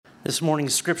This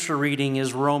morning's scripture reading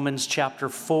is Romans chapter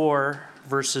 4,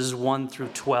 verses 1 through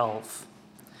 12.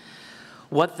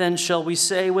 What then shall we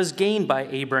say was gained by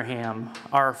Abraham,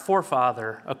 our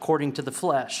forefather, according to the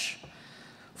flesh?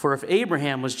 For if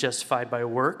Abraham was justified by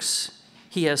works,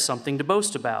 he has something to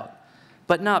boast about,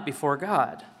 but not before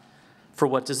God. For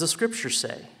what does the scripture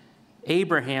say?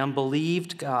 Abraham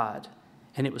believed God,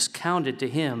 and it was counted to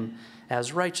him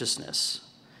as righteousness.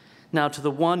 Now to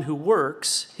the one who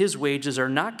works, his wages are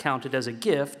not counted as a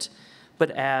gift,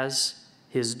 but as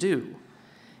his due.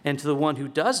 And to the one who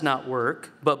does not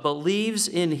work, but believes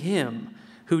in him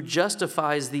who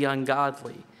justifies the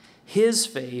ungodly, his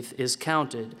faith is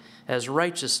counted as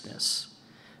righteousness.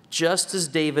 Just as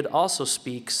David also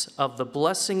speaks of the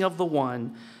blessing of the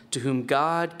one to whom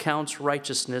God counts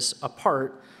righteousness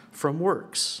apart from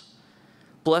works.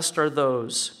 Blessed are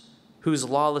those whose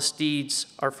lawless deeds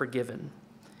are forgiven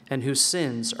and whose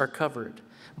sins are covered.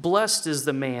 Blessed is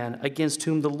the man against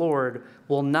whom the Lord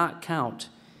will not count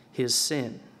his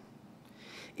sin.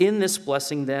 Is this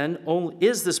blessing then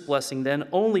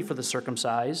only for the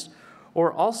circumcised,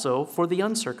 or also for the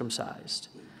uncircumcised?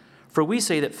 For we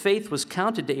say that faith was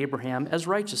counted to Abraham as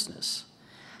righteousness.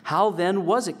 How then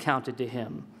was it counted to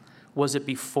him? Was it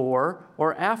before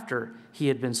or after he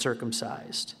had been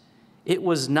circumcised? It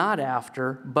was not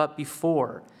after, but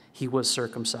before he was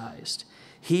circumcised.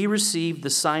 He received the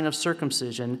sign of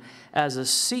circumcision as a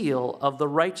seal of the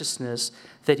righteousness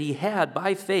that he had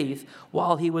by faith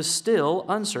while he was still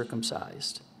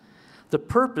uncircumcised. The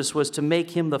purpose was to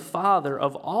make him the father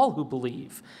of all who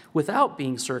believe without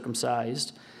being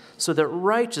circumcised, so that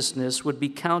righteousness would be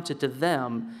counted to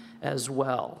them as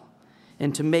well,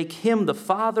 and to make him the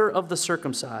father of the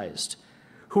circumcised,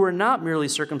 who are not merely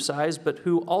circumcised, but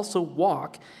who also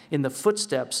walk in the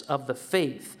footsteps of the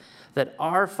faith that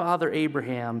our father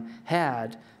Abraham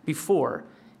had before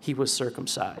he was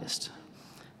circumcised.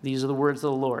 These are the words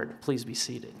of the Lord. Please be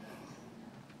seated.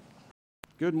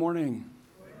 Good morning.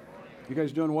 You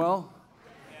guys doing well?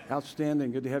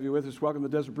 Outstanding. Good to have you with us. Welcome to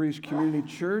Desert Breeze Community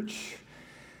Church.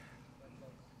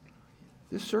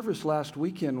 This service last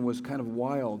weekend was kind of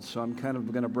wild, so I'm kind of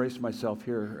going to brace myself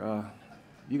here.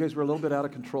 You guys were a little bit out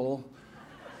of control.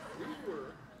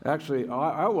 Actually,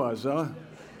 I was.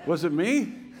 Was it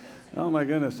me? Oh my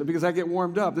goodness, because I get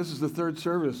warmed up. This is the third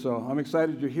service, so I'm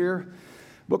excited you're here.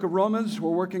 Book of Romans,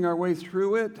 we're working our way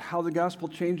through it, how the gospel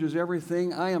changes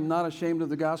everything. I am not ashamed of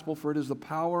the gospel, for it is the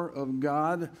power of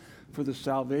God for the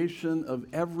salvation of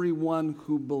everyone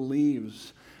who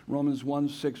believes. Romans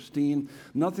 1:16,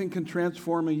 nothing can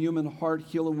transform a human heart,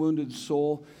 heal a wounded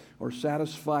soul, or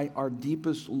satisfy our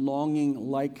deepest longing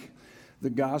like the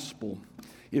gospel.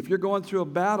 If you're going through a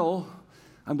battle,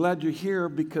 I'm glad you're here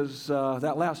because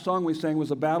that last song we sang was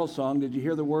a battle song. Did you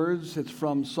hear the words? It's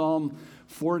from Psalm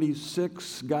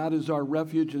 46. God is our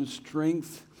refuge and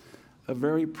strength, a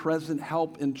very present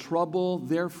help in trouble.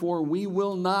 Therefore, we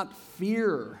will not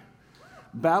fear.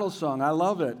 Battle song. I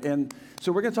love it. And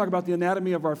so we're going to talk about the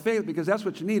anatomy of our faith because that's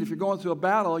what you need. If you're going through a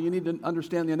battle, you need to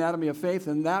understand the anatomy of faith,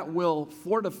 and that will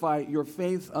fortify your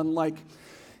faith unlike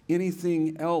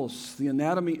anything else. The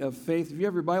anatomy of faith. If you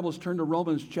have your Bibles, turn to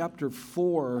Romans chapter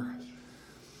 4.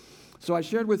 So I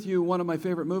shared with you one of my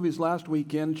favorite movies last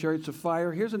weekend, Chariots of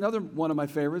Fire. Here's another one of my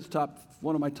favorites,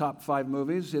 one of my top 5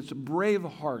 movies. It's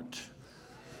Braveheart.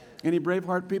 Any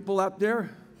Braveheart people out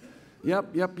there?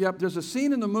 Yep. There's a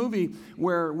scene in the movie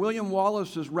where William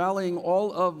Wallace is rallying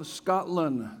all of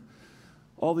Scotland,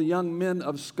 all the young men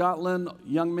of Scotland,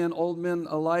 young men, old men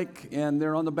alike, and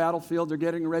they're on the battlefield. They're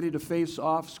getting ready to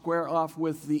square off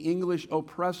with the English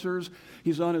oppressors.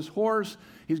 He's on his horse.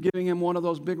 He's giving him one of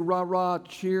those big rah-rah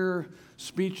cheer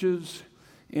speeches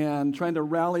and trying to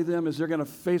rally them as they're going to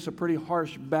face a pretty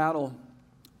harsh battle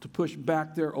to push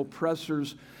back their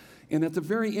oppressors. And at the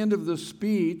very end of the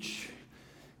speech,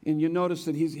 and you notice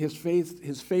that his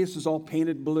face is all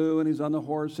painted blue, and he's on the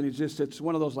horse, and it's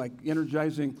one of those like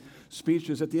energizing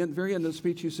speeches. At the very end of the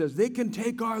speech, he says, "They can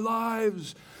take our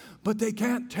lives, but they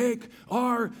can't take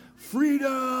our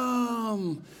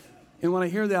freedom." And when I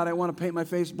hear that, I want to paint my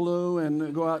face blue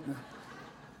and go out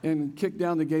and kick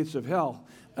down the gates of hell.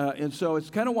 And so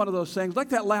it's kind of one of those things, like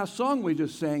that last song we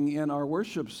just sang in our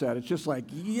worship set. It's just like,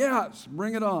 yes,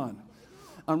 bring it on.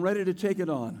 I'm ready to take it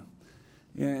on.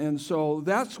 And so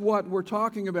that's what we're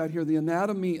talking about here, the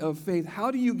anatomy of faith.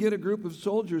 How do you get a group of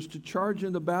soldiers to charge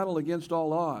into battle against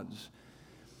all odds?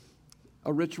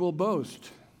 A ritual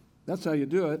boast. That's how you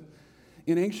do it.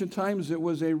 In ancient times, it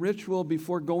was a ritual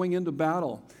before going into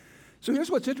battle. So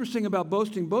here's what's interesting about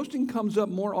boasting. Boasting comes up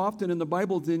more often in the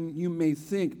Bible than you may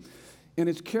think, and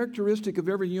it's characteristic of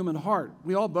every human heart.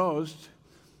 We all boast.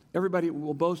 Everybody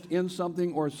will boast in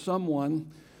something or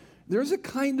someone. There's a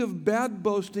kind of bad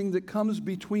boasting that comes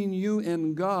between you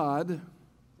and God,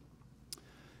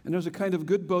 and there's a kind of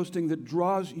good boasting that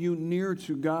draws you near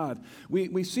to God.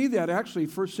 We see that actually,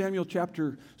 1 Samuel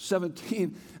chapter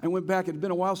 17. I went back, it had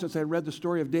been a while since I read the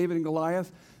story of David and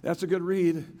Goliath. That's a good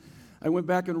read. I went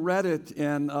back and read it,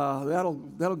 and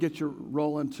that'll get you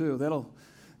rolling too. That'll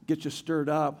get you stirred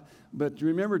up. But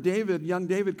remember, young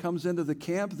David comes into the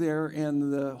camp there,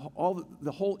 and the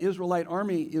whole Israelite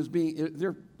army is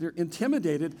they're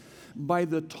intimidated by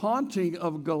the taunting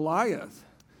of Goliath.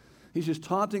 He's just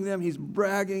taunting them. He's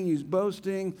bragging. He's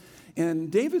boasting. And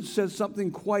David says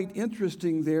something quite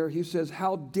interesting there. He says,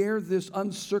 "How dare this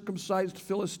uncircumcised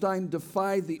Philistine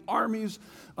defy the armies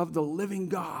of the living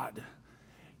God?"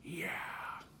 Yeah.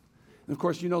 And of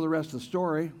course, you know the rest of the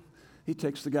story. He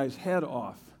takes the guy's head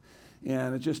off.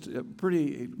 And it's just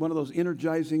one of those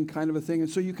energizing kind of a thing. And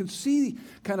so you can see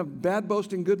kind of bad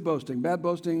boasting, good boasting. Bad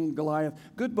boasting, Goliath.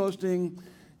 Good boasting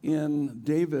in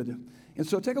David. And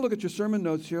so take a look at your sermon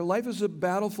notes here. Life is a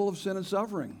battle full of sin and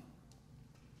suffering.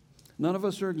 None of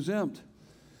us are exempt.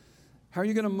 How are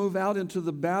you going to move out into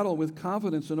the battle with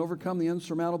confidence and overcome the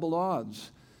insurmountable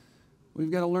odds? We've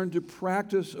got to learn to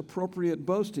practice appropriate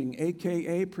boasting,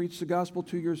 a.k.a. preach the gospel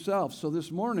to yourself. So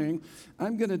this morning,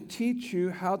 I'm going to teach you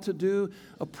how to do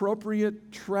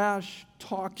appropriate trash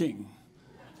talking.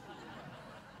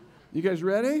 You guys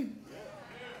ready?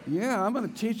 Yeah, I'm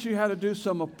going to teach you how to do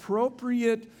some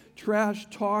appropriate trash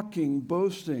talking,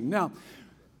 boasting. Now,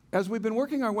 as we've been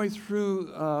working our way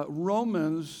through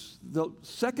Romans, the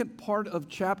second part of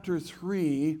chapter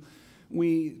 3,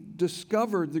 we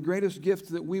discovered the greatest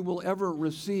gift that we will ever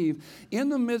receive. In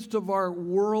the midst of our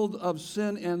world of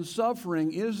sin and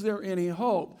suffering, is there any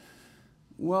hope?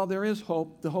 Well, there is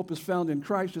hope. The hope is found in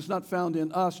Christ. It's not found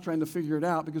in us trying to figure it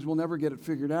out, because we'll never get it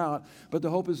figured out. But the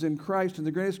hope is in Christ, and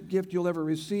the greatest gift you'll ever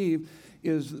receive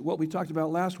is what we talked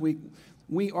about last week.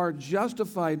 We are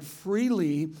justified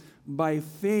freely by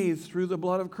faith through the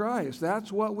blood of Christ.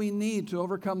 That's what we need to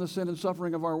overcome the sin and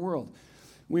suffering of our world.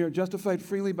 We are justified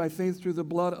freely by faith through the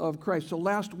blood of Christ. So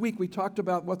last week we talked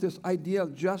about what this idea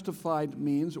of justified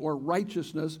means, or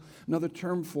righteousness, another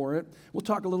term for it. We'll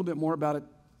talk a little bit more about it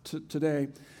today.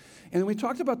 And we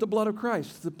talked about the blood of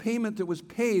Christ, the payment that was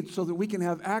paid so that we can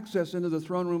have access into the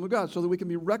throne room of God, so that we can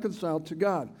be reconciled to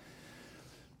God.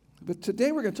 But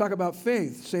today we're going to talk about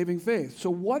faith, saving faith. So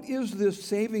what is this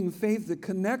saving faith that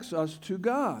connects us to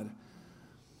God?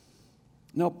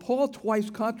 Now, Paul twice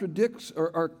contradicts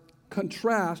or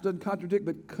contrasts, doesn't contradict,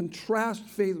 but contrast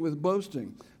faith with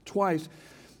boasting twice.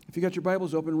 If you got your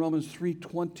Bibles open, Romans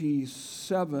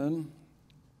 3:27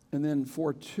 and then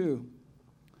 4:2.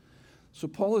 So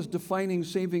Paul is defining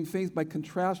saving faith by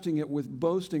contrasting it with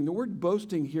boasting. The word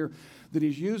boasting here that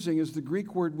he's using is the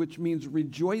Greek word which means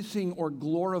rejoicing or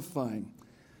glorifying.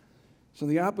 So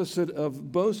the opposite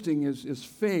of boasting is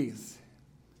faith,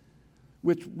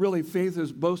 which really faith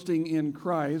is boasting in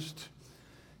Christ.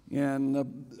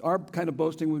 And our kind of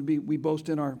boasting would be we boast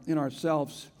in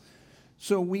ourselves.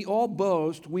 So we all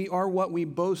boast. We are what we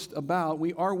boast about.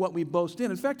 We are what we boast in.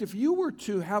 In fact, if you were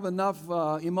to have enough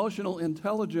emotional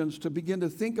intelligence to begin to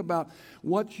think about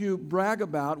what you brag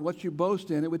about, what you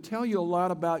boast in, it would tell you a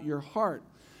lot about your heart,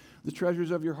 the treasures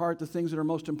of your heart, the things that are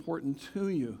most important to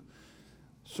you.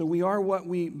 So we are what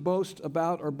we boast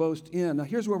about or boast in. Now,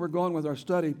 here's where we're going with our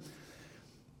study.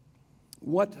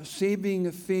 What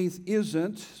saving faith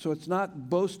isn't, so it's not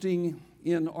boasting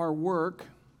in our work.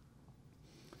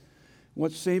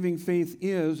 What saving faith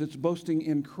is, it's boasting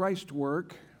in Christ's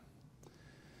work,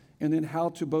 and then how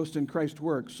to boast in Christ's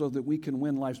work so that we can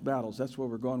win life's battles. That's where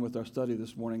we're going with our study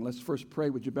this morning. Let's first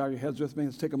pray. Would you bow your heads with me?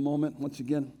 Let's take a moment once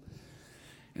again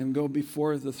and go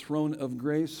before the throne of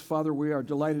grace. Father, we are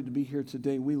delighted to be here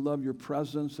today. We love your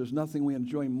presence. There's nothing we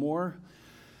enjoy more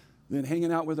than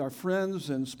hanging out with our friends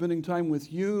and spending time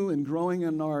with you and growing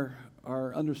in our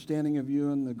understanding of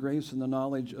you and the grace and the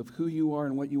knowledge of who you are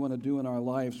and what you want to do in our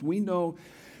lives. We know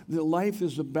that life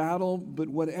is a battle, but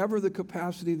whatever the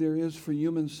capacity there is for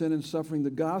human sin and suffering, the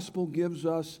gospel gives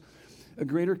us a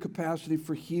greater capacity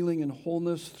for healing and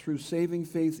wholeness through saving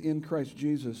faith in Christ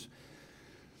Jesus.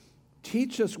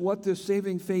 Teach us what this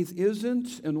saving faith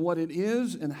isn't and what it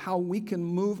is, and how we can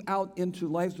move out into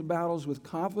life's battles with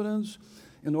confidence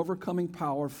and overcoming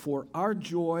power for our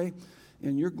joy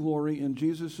and your glory, in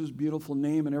Jesus' beautiful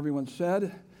name. And everyone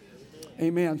said,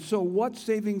 Amen. So what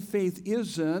saving faith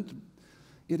isn't,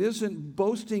 it isn't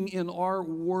boasting in our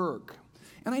work.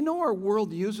 And I know our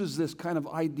world uses this kind of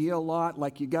idea a lot,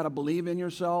 like you got to believe in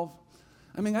yourself.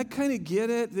 I mean, I kind of get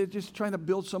it. They're just trying to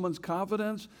build someone's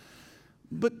confidence.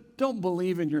 But don't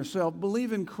believe in yourself.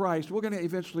 Believe in Christ. We're going to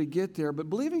eventually get there. But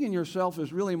believing in yourself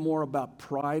is really more about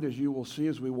pride, as you will see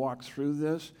as we walk through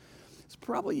this. It's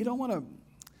probably, you don't want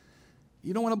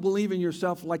to believe in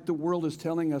yourself like the world is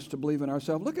telling us to believe in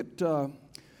ourselves. Look at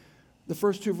the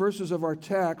first two verses of our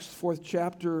text, fourth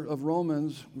chapter of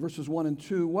Romans, verses 1 and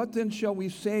 2. What then shall we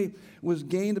say was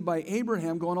gained by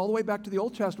Abraham, going all the way back to the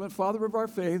Old Testament, father of our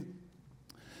faith?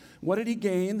 What did he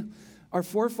gain? Our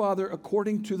forefather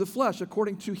according to the flesh,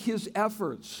 according to his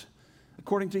efforts,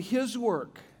 according to his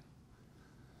work,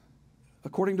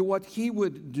 according to what he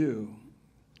would do.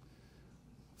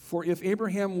 For if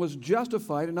Abraham was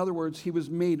justified, in other words, he was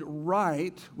made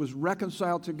right, was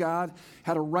reconciled to God,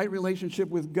 had a right relationship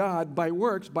with God by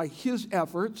works, by his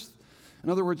efforts, in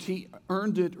other words, he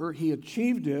earned it or he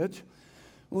achieved it,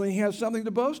 well, then he has something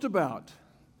to boast about,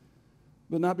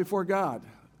 but not before God.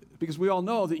 Because we all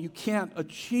know that you can't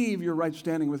achieve your right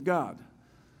standing with God.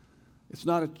 It's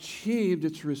not achieved,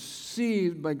 it's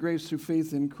received by grace through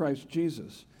faith in Christ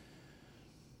Jesus.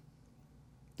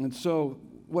 And so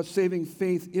what saving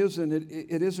faith isn't,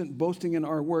 it isn't boasting in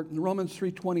our work. Romans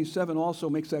 3:27 also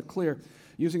makes that clear,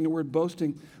 using the word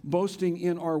boasting. Boasting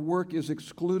in our work is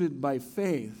excluded by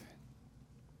faith.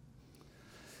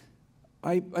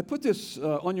 I put this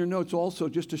on your notes also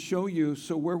just to show you,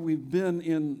 so where we've been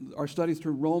in our study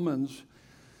through Romans,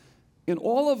 and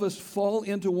all of us fall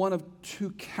into one of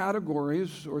two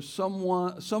categories or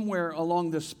somewhere along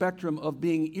the spectrum of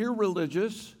being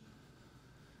irreligious,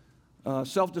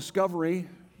 self-discovery,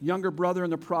 younger brother in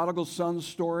the prodigal son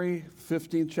story,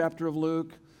 15th chapter of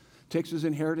Luke, takes his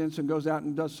inheritance and goes out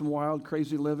and does some wild,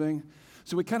 crazy living.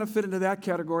 So we kind of fit into that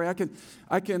category. I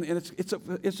can, and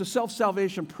it's a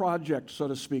self-salvation project, so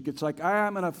to speak. It's like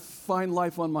I'm going to find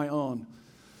life on my own.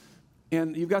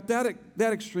 And you've got that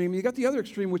extreme. You got the other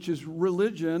extreme, which is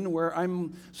religion, where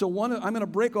I'm going to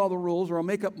break all the rules, or I'll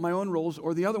make up my own rules,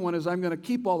 or the other one is I'm going to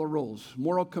keep all the rules,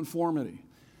 moral conformity,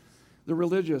 the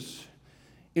religious.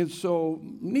 And so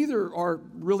neither are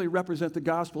really represent the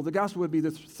gospel. The gospel would be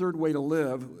the third way to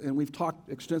live, and we've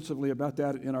talked extensively about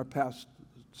that in our past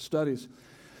studies.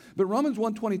 But Romans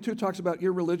 1:22 talks about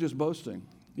irreligious boasting.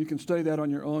 You can study that on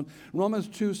your own. Romans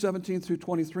 2:17 through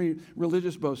 23,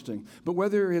 religious boasting. But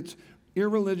whether it's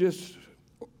irreligious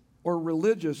or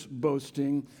religious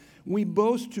boasting, we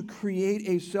boast to create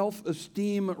a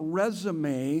self-esteem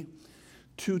resume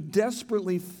to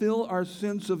desperately fill our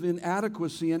sense of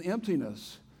inadequacy and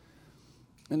emptiness.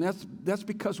 And that's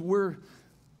because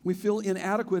we feel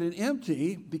inadequate and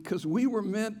empty because we were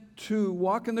meant to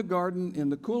walk in the garden in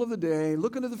the cool of the day,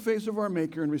 look into the face of our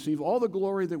Maker, and receive all the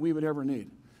glory that we would ever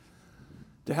need.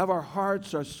 To have our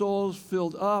hearts, our souls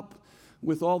filled up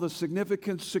with all the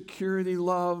significance, security,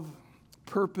 love,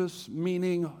 purpose,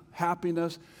 meaning,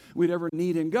 happiness we'd ever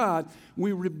need in God.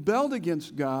 We rebelled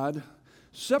against God,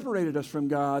 separated us from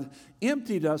God,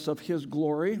 emptied us of His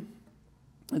glory,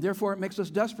 and therefore it makes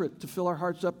us desperate to fill our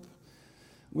hearts up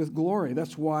with glory.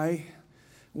 That's why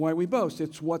we boast.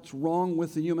 It's what's wrong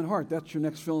with the human heart. That's your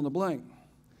next fill in the blank.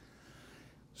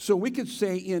 So we could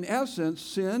say, in essence,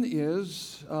 sin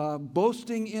is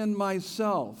boasting in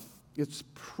myself. It's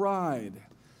pride.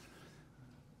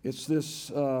 It's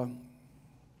this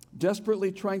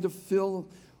desperately trying to fill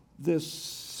this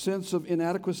sense of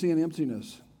inadequacy and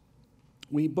emptiness.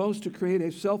 We boast to create a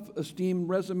self-esteem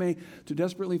resume to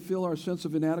desperately fill our sense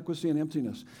of inadequacy and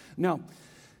emptiness. Now,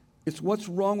 it's what's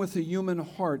wrong with the human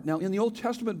heart. Now, in the Old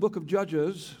Testament book of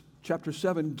Judges, chapter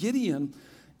 7, Gideon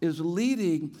is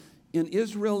leading an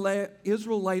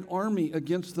Israelite army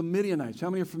against the Midianites. How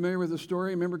many are familiar with the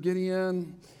story? Remember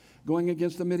Gideon going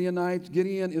against the Midianites?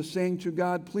 Gideon is saying to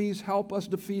God, please help us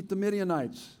defeat the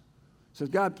Midianites. He says,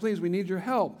 God, please, we need your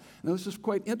help. Now, this is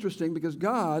quite interesting because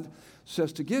God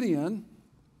says to Gideon,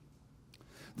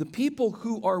 the people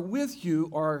who are with you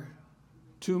are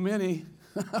too many.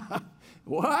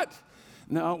 What?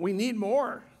 No, we need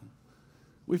more.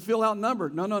 We feel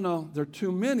outnumbered. No. They're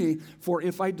too many. For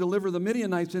if I deliver the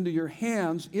Midianites into your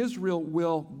hands, Israel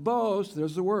will boast,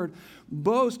 there's the word,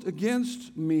 boast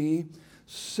against me,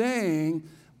 saying,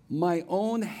 my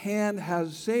own hand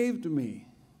has saved me.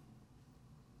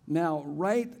 Now,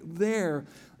 right there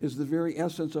is the very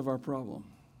essence of our problem.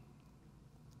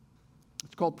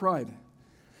 It's called pride.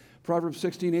 Proverbs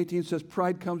 16:18 says,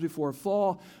 pride comes before a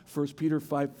fall. 1 Peter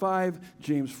 5:5,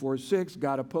 James 4:6,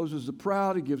 God opposes the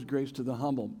proud, He gives grace to the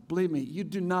humble. Believe me, you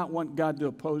do not want God to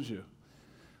oppose you.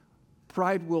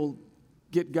 Pride will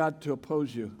get God to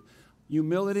oppose you.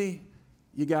 Humility,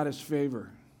 you got His favor.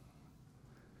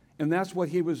 And that's what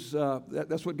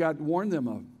that's what God warned them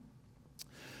of.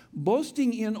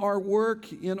 Boasting in our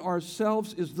work, in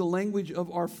ourselves, is the language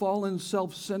of our fallen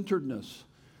self-centeredness.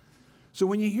 So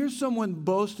when you hear someone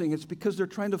boasting, it's because they're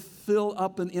trying to fill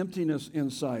up an emptiness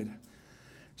inside.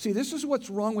 See, this is what's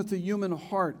wrong with the human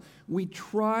heart. We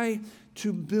try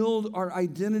to build our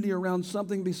identity around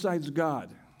something besides God.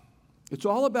 It's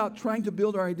all about trying to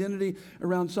build our identity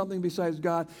around something besides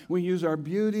God. We use our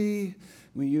beauty,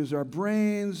 we use our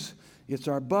brains, it's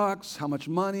our bucks, how much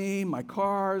money, my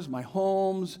cars, my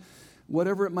homes,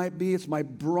 whatever it might be. It's my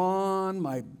brawn,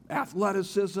 my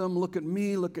athleticism. Look at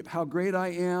me, look at how great I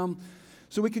am.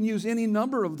 So we can use any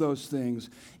number of those things.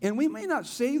 And we may not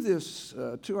say this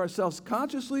to ourselves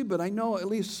consciously, but I know at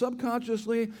least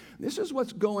subconsciously, this is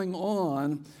what's going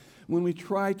on when we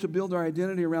try to build our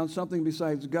identity around something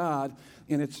besides God.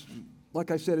 And it's,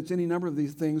 like I said, it's any number of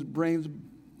these things: brains,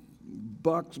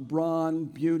 bucks, brawn,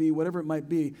 beauty, whatever it might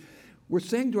be. We're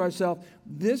saying to ourselves,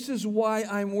 this is why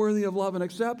I'm worthy of love and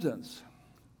acceptance.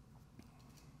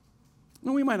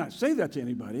 Now, we might not say that to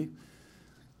anybody,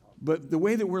 but the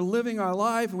way that we're living our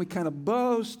life, and we kind of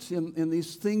boast in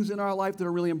these things in our life that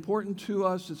are really important to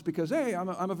us, it's because, hey, I'm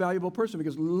a valuable person,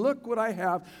 because look what I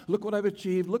have, look what I've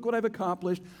achieved, look what I've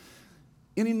accomplished.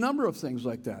 Any number of things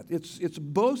like that. It's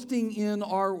boasting in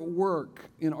our work,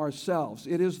 in ourselves.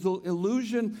 It is the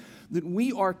illusion that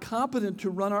we are competent to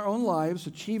run our own lives,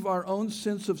 achieve our own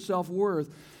sense of self-worth,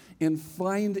 and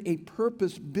find a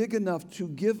purpose big enough to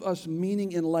give us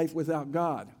meaning in life without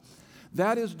God.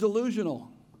 That is delusional.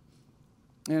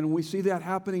 And we see that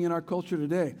happening in our culture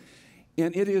today.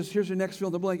 And it is, here's your next fill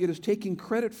in the blank, it is taking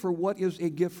credit for what is a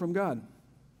gift from God.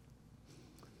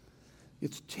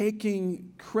 It's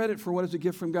taking credit for what is a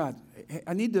gift from God.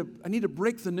 I need to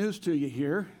break the news to you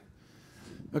here,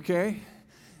 okay?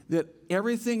 That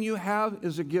everything you have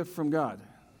is a gift from God.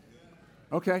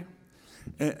 Okay?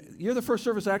 You're the first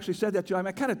service I actually said that to.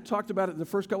 I kind of talked about it in the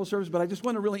first couple of services, but I just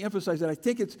want to really emphasize that. I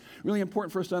think it's really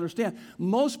important for us to understand.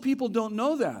 Most people don't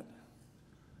know that.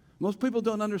 Most people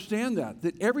don't understand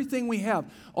that everything we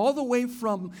have, all the way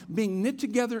from being knit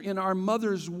together in our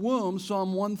mother's womb,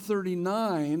 Psalm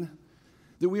 139,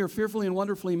 that we are fearfully and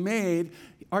wonderfully made,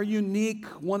 our unique,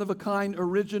 one-of-a-kind,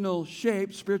 original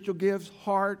shape, spiritual gifts,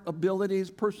 heart, abilities,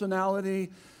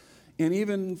 personality, and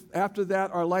even after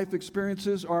that, our life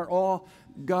experiences are all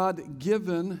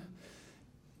God-given.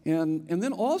 And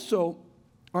then also,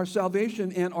 our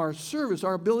salvation and our service,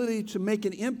 our ability to make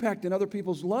an impact in other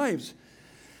people's lives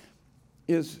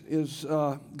is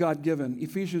God-given.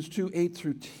 Ephesians 2:8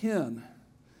 through 10.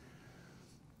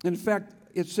 In fact,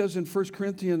 it says in 1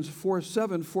 Corinthians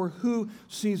 4:7, "For who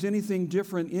sees anything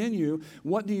different in you?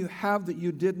 What do you have that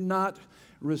you did not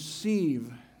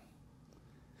receive?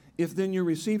 If then you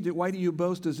received it, why do you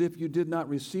boast as if you did not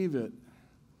receive it?"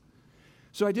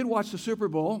 So I did watch the Super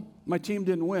Bowl. My team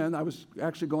didn't win. I was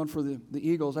actually going for the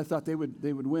Eagles. I thought they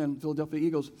would win, Philadelphia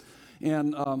Eagles.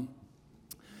 And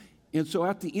so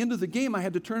at the end of the game, I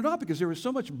had to turn it off because there was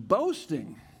so much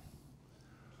boasting.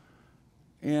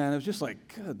 And it was just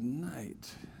like, good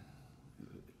night.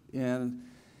 And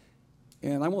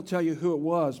I won't tell you who it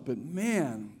was, but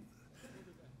man,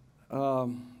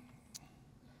 one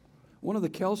of the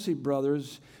Kelsey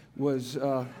brothers was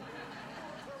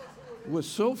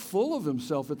so full of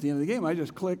himself at the end of the game. I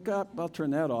just click up, I'll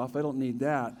turn that off. I don't need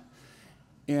that.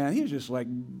 And he was just like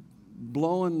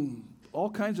blowing all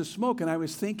kinds of smoke. And I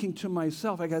was thinking to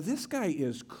myself, I go, this guy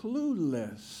is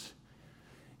clueless.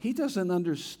 He doesn't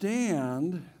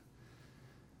understand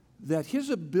that his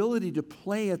ability to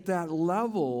play at that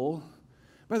level.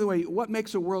 By the way, what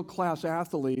makes a world-class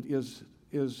athlete is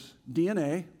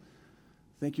DNA.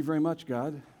 Thank you very much,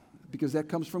 God, because that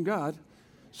comes from God.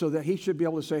 So that he should be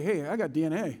able to say, hey, I got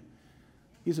DNA.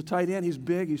 He's a tight end, he's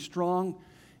big, he's strong,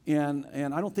 and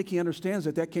I don't think he understands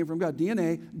that came from God.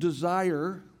 DNA,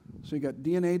 desire, so you got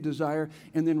DNA, desire,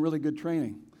 and then really good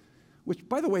training. Which,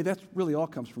 by the way, that's really all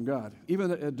comes from God.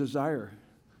 Even a desire,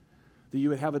 that you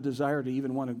would have a desire to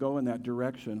even want to go in that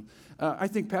direction. I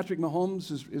think Patrick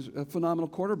Mahomes is a phenomenal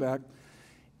quarterback,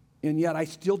 and yet I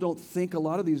still don't think a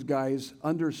lot of these guys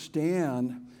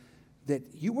understand that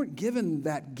you weren't given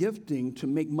that gifting to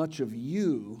make much of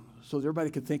you so that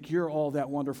everybody could think you're all that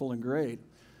wonderful and great.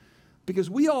 Because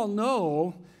we all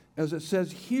know, as it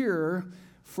says here,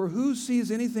 for who sees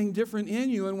anything different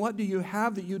in you, and what do you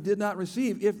have that you did not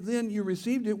receive? If then you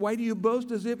received it, why do you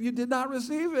boast as if you did not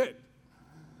receive it?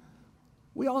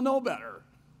 We all know better.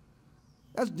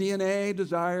 That's DNA,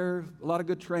 desire, a lot of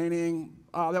good training.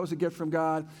 That was a gift from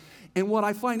God. And what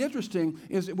I find interesting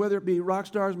is that whether it be rock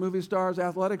stars, movie stars,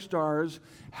 athletic stars,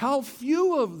 how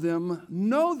few of them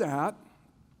know that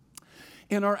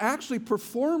and are actually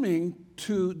performing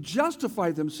to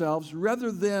justify themselves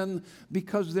rather than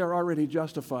because they're already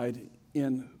justified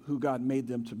in who God made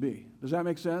them to be. Does that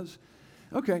make sense?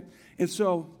 Okay, and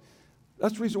so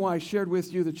that's the reason why I shared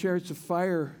with you the Chariots of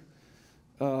Fire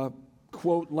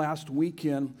quote last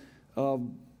weekend of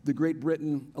the Great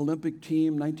Britain Olympic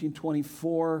team,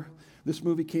 1924. This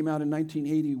movie came out in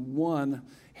 1981.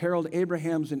 Harold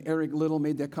Abrahams and Eric Liddell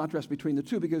made that contrast between the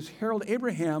two because Harold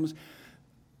Abrahams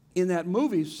in that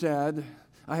movie said,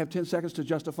 I have 10 seconds to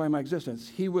justify my existence.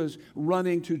 He was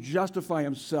running to justify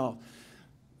himself.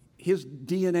 His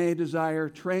DNA, desire,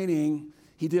 training,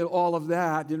 he did all of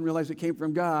that, didn't realize it came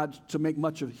from God to make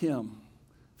much of him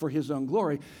for his own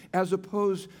glory, as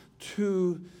opposed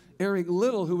to Eric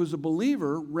Liddell, who was a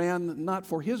believer, ran not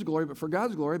for his glory, but for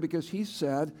God's glory, because he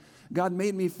said, God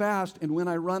made me fast, and when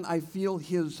I run, I feel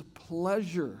his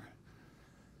pleasure.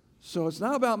 So it's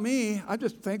not about me. I'm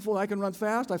just thankful I can run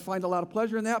fast. I find a lot of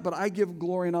pleasure in that, but I give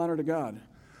glory and honor to God.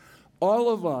 All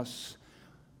of us,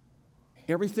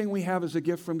 everything we have is a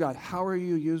gift from God. How are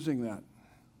you using that?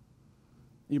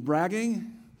 You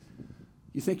bragging?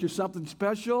 You think you're something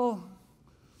special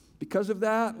because of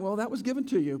that? Well, that was given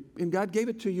to you, and God gave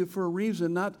it to you for a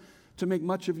reason, not to make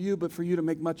much of you, but for you to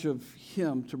make much of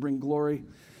him, to bring glory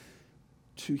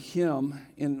to him.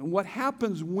 And what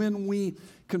happens when we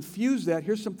confuse that,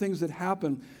 here's some things that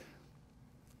happen,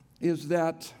 is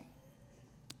that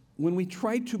when we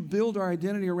try to build our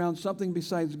identity around something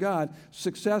besides God,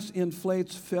 success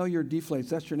inflates, failure deflates.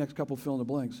 That's your next couple fill in the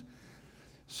blanks.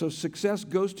 So success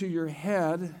goes to your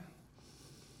head,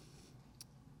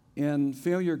 and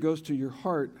failure goes to your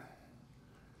heart.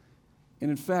 And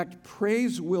in fact,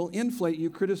 praise will inflate you,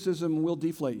 criticism will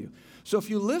deflate you. So if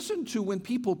you listen to when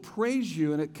people praise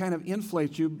you and it kind of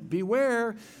inflates you,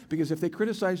 beware, because if they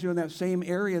criticize you in that same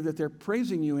area that they're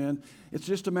praising you in, it's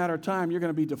just a matter of time, you're going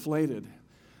to be deflated.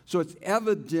 So it's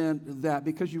evident that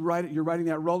because you're riding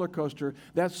that roller coaster,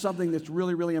 that's something that's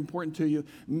really, really important to you.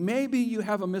 Maybe you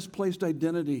have a misplaced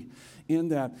identity in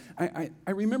that. I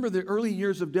remember the early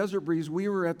years of Desert Breeze. We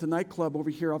were at the nightclub over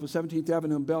here off of 17th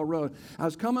Avenue and Bell Road. I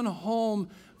was coming home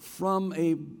from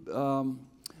a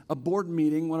board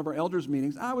meeting, one of our elders'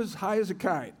 meetings. I was high as a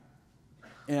kite,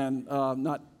 and I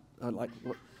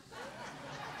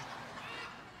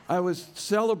was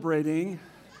celebrating.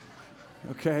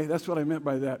 Okay, that's what I meant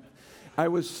by that. I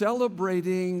was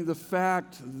celebrating the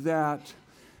fact that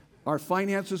our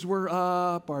finances were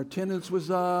up, our attendance was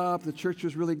up, the church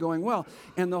was really going well.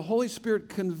 And the Holy Spirit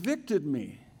convicted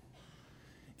me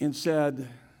and said,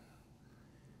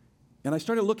 and I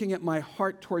started looking at my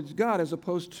heart towards God as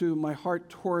opposed to my heart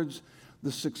towards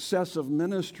the success of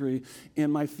ministry,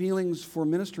 and my feelings for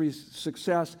ministry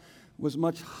success was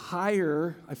much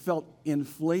higher. I felt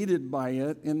inflated by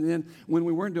it. And then when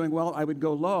we weren't doing well, I would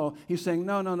go low. He's saying,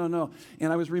 no.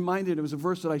 And I was reminded, it was a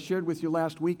verse that I shared with you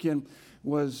last weekend,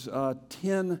 was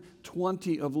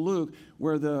 10:20 of Luke,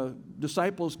 where the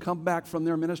disciples come back from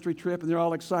their ministry trip and they're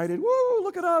all excited. Woo,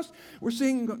 look at us. We're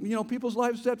seeing, people's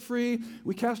lives set free.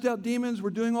 We cast out demons.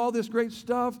 We're doing all this great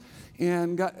stuff.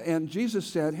 And Jesus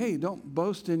said, hey, don't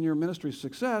boast in your ministry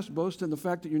success. Boast in the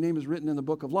fact that your name is written in the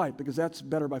book of life, because that's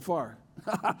better by far.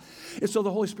 And so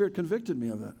the Holy Spirit convicted me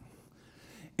of that.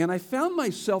 And I found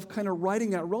myself kind of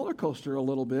riding that roller coaster a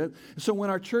little bit. So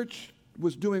when our church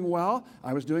was doing well,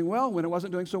 I was doing well. When it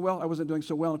wasn't doing so well, I wasn't doing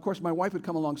so well. And of course, my wife would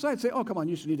come alongside and say, oh, come on,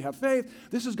 you just need to have faith.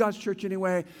 This is God's church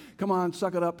anyway. Come on,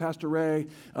 suck it up, Pastor Ray.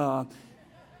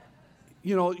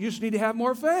 You just need to have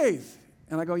more faith.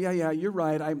 And I go, yeah, you're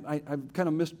right. I've kind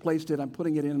of misplaced it. I'm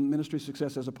putting it in ministry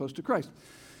success as opposed to Christ.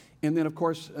 And then, of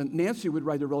course, Nancy would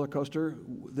ride the roller coaster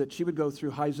that she would go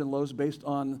through highs and lows based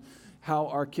on how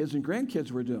our kids and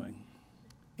grandkids were doing.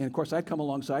 And, of course, I'd come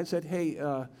alongside and said, hey,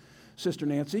 Sister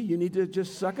Nancy, you need to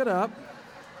just suck it up.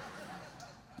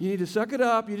 You need to suck it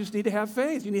up. You just need to have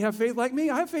faith. You need to have faith like me.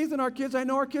 I have faith in our kids. I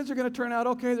know our kids are going to turn out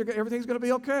okay. Everything's going to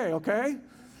be okay?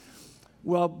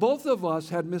 Well, both of us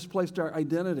had misplaced our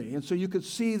identity. And so you could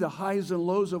see the highs and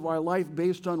lows of our life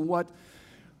based on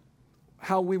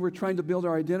how we were trying to build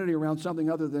our identity around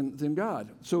something other than God.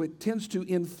 So it tends to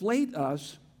inflate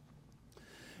us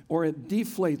or it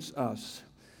deflates us.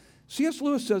 C.S.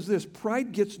 Lewis says this: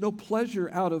 pride gets no pleasure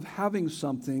out of having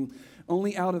something,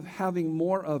 only out of having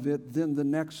more of it than the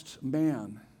next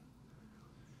man.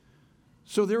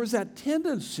 So there was that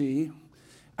tendency.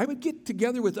 I would get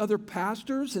together with other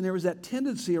pastors, and there was that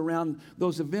tendency around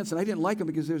those events, and I didn't like them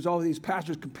because there's all these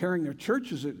pastors comparing their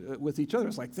churches with each other.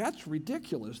 It's like, that's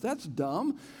ridiculous. That's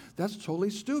dumb. That's totally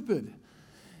stupid.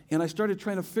 And I started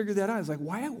trying to figure that out. I was like,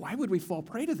 why would we fall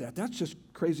prey to that? That's just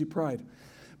crazy pride.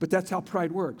 But that's how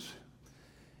pride works.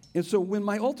 And so when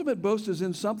my ultimate boast is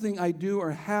in something I do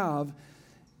or have,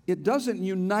 it doesn't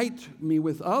unite me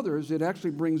with others. It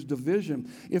actually brings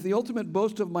division. If the ultimate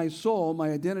boast of my soul, my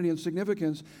identity and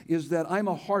significance, is that I'm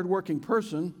a hardworking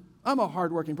person,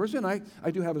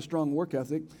 I do have a strong work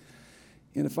ethic.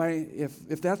 And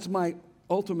if that's my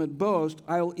ultimate boast,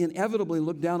 I'll inevitably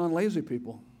look down on lazy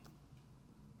people.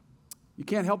 You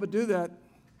can't help but do that.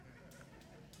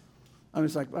 I'm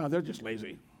just like, wow, they're just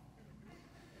lazy.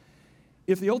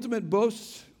 If the ultimate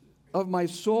boast of my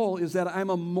soul is that I'm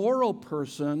a moral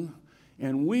person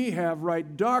and we have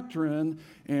right doctrine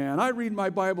and I read my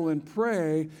Bible and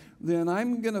pray, then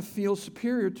I'm going to feel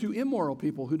superior to immoral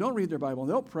people who don't read their Bible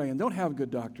and don't pray and don't have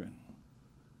good doctrine.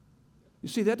 You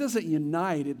see, that doesn't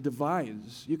unite, it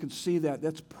divides. You can see that.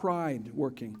 That's pride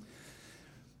working.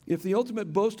 If the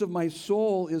ultimate boast of my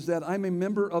soul is that I'm a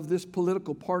member of this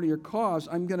political party or cause,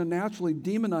 I'm going to naturally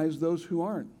demonize those who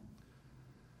aren't.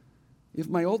 If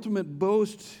my ultimate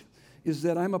boast is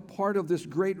that I'm a part of this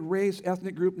great race,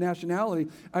 ethnic group, nationality,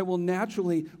 I will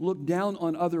naturally look down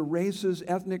on other races,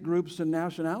 ethnic groups, and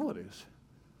nationalities.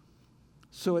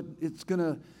 So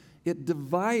it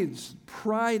divides.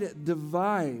 Pride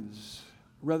divides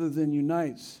rather than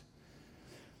unites.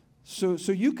 So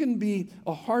you can be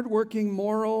a hardworking,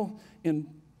 moral, and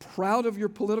proud of your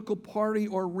political party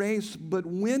or race, but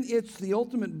when it's the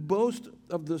ultimate boast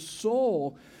of the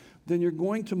soul, then you're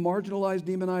going to marginalize,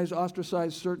 demonize,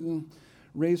 ostracize certain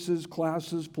races,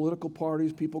 classes, political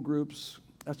parties, people groups.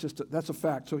 That's a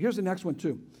fact. So here's the next one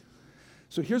too.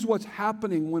 So here's what's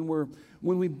happening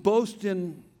when we boast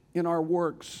in our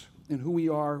works, in who we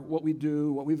are, what we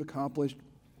do, what we've accomplished.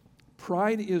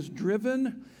 Pride is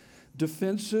driven,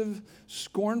 defensive,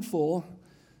 scornful,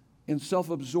 and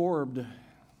self-absorbed.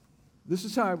 This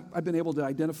is how I've been able to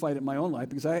identify it in my own life,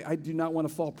 because I do not want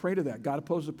to fall prey to that. God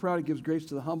opposes the proud, He gives grace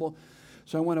to the humble.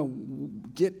 So I want to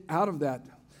get out of that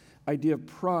idea of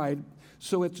pride.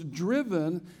 So it's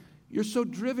driven. You're so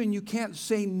driven you can't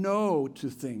say no to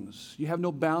things. You have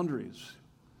no boundaries.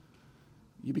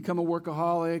 You become a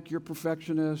workaholic, you're a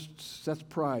perfectionist. That's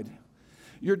pride.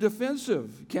 You're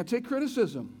defensive. You can't take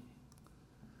criticism.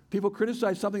 People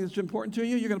criticize something that's important to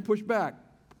you, you're going to push back.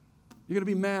 You're going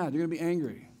to be mad. You're going to be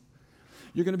angry.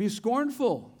 You're going to be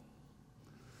scornful.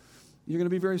 You're going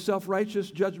to be very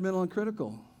self-righteous, judgmental, and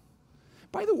critical.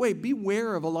 By the way,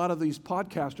 beware of a lot of these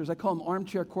podcasters. I call them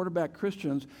armchair quarterback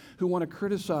Christians who want to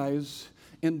criticize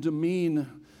and demean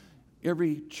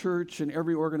every church and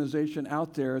every organization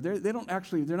out there. They're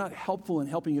not helpful in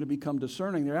helping you to become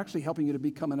discerning. They're actually helping you to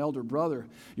become an elder brother.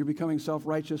 You're becoming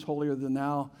self-righteous, holier than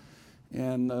thou,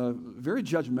 and very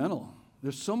judgmental.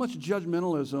 There's so much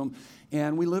judgmentalism,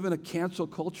 and we live in a cancel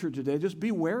culture today. Just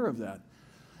beware of that.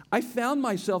 I found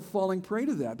myself falling prey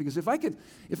to that, because if I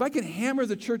could hammer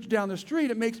the church down the street,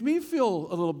 it makes me feel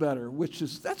a little better,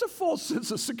 that's a false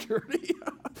sense of security.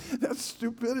 That's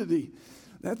stupidity.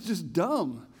 That's just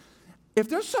dumb. If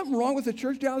there's something wrong with the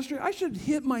church down the street, I should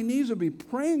hit my knees and be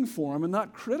praying for them and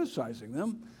not criticizing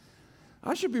them.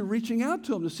 I should be reaching out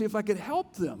to them to see if I could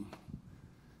help them.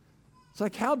 It's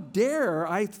like, how dare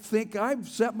I think I've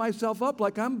set myself up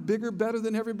like I'm bigger, better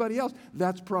than everybody else.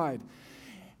 That's pride.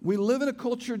 We live in a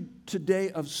culture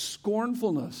today of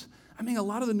scornfulness. I mean, a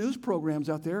lot of the news programs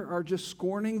out there are just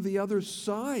scorning the other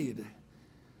side.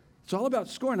 It's all about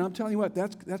scorn. I'm telling you what,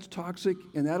 that's toxic,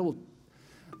 and that'll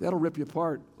rip you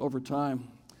apart over time.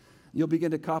 You'll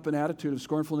begin to cop an attitude of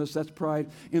scornfulness. That's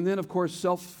pride. And then, of course,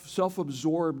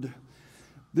 self-absorbed.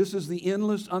 This is the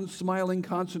endless, unsmiling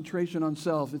concentration on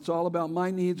self. It's all about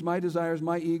my needs, my desires,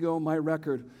 my ego, my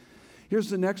record. Here's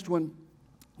the next one.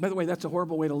 By the way, that's a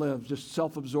horrible way to live, just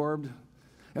self-absorbed.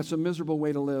 That's a miserable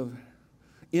way to live.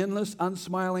 Endless,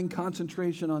 unsmiling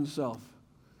concentration on self.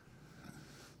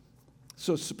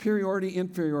 So superiority,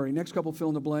 inferiority. Next couple fill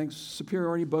in the blanks.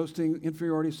 Superiority, boasting,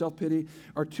 inferiority, self-pity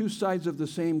are two sides of the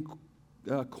same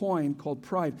coin called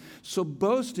pride. So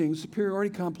boasting,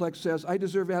 superiority complex says, I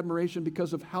deserve admiration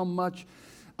because of how much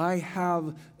I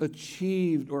have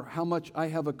achieved or how much I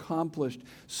have accomplished.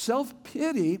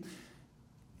 Self-pity,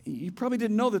 you probably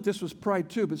didn't know that this was pride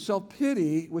too, but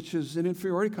self-pity, which is an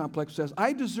inferiority complex, says,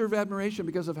 I deserve admiration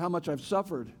because of how much I've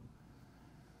suffered.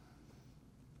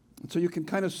 And so you can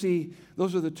kind of see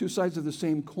those are the two sides of the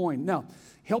same coin. Now,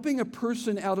 helping a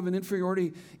person out of an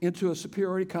inferiority into a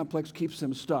superiority complex keeps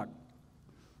them stuck.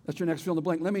 That's your next fill in the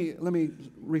blank. Let me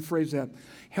rephrase that.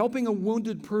 Helping a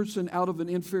wounded person out of an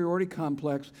inferiority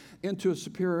complex into a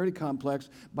superiority complex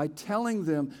by telling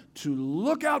them to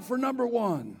look out for number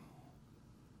one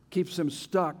keeps them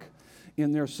stuck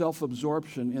in their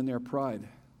self-absorption, in their pride.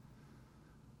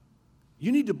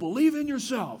 You need to believe in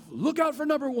yourself. Look out for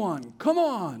number one. Come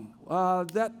on.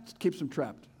 That keeps them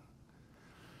trapped.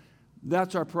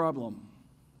 That's our problem.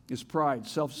 is pride,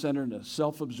 self-centeredness,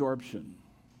 self-absorption.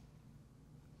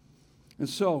 And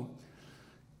so,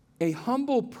 a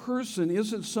humble person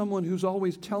isn't someone who's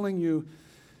always telling you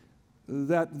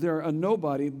that they're a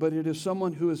nobody, but it is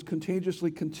someone who is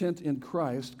contagiously content in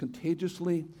Christ,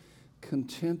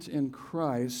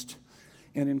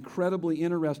 and incredibly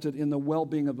interested in the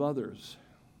well-being of others.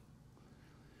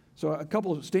 So a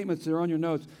couple of statements there on your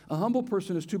notes. A humble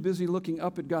person is too busy looking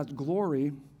up at God's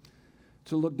glory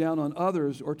to look down on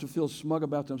others or to feel smug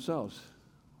about themselves.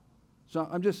 So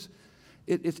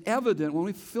it's evident when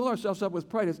we fill ourselves up with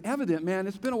pride, it's evident, man,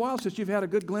 it's been a while since you've had a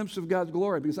good glimpse of God's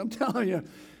glory, because I'm telling you,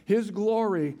 His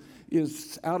glory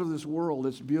is out of this world.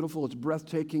 It's beautiful, it's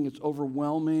breathtaking, it's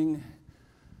overwhelming.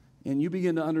 And you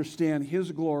begin to understand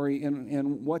His glory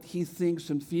and what He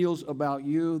thinks and feels about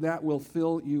you, that will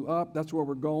fill you up. That's where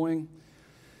we're going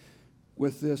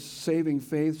with this saving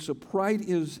faith. So pride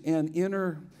is an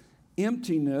inner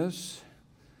emptiness.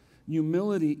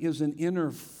 Humility is an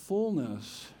inner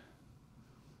fullness.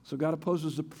 So God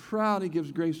opposes the proud. He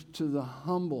gives grace to the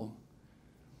humble.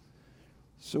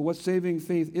 So what saving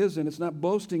faith isn't, it's not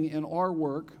boasting in our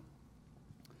work.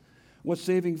 What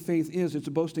saving faith is, it's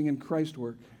boasting in Christ's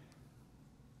work.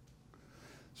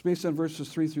 It's based on verses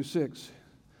 3 through 6.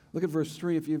 Look at verse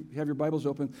 3 if you have your Bibles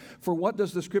open. For what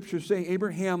does the Scripture say?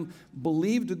 Abraham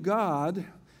believed God,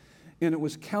 and it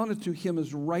was counted to him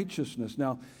as righteousness.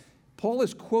 Now, Paul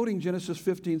is quoting Genesis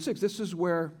 15:6. This is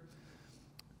where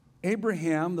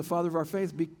Abraham, the father of our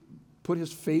faith, put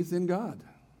his faith in God.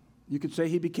 You could say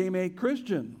he became a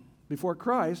Christian before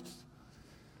Christ,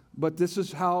 but this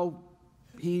is how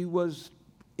he was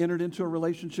entered into a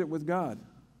relationship with God.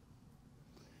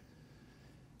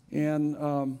 And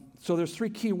so there's three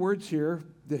key words here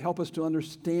that help us to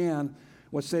understand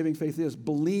what saving faith is.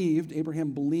 Believed,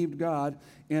 Abraham believed God,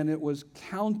 and it was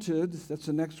counted, that's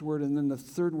the next word, and then the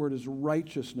third word is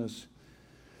righteousness.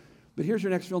 But here's your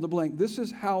next fill in the blank. This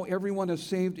is how everyone is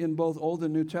saved in both Old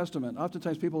and New Testament.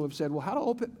 Oftentimes people have said, well, how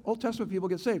do Old Testament people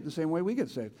get saved? The same way we get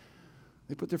saved.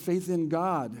 They put their faith in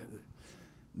God.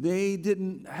 They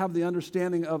didn't have the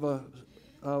understanding of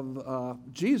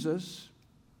Jesus.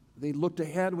 They looked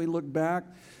ahead, we looked back.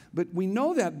 But we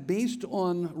know that based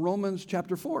on Romans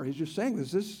chapter 4. He's just saying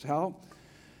this is how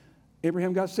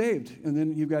Abraham got saved. And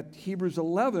then you've got Hebrews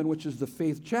 11, which is the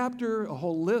faith chapter, a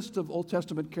whole list of Old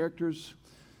Testament characters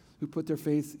who put their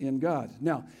faith in God.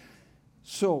 Now,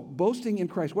 so boasting in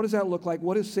Christ, what does that look like?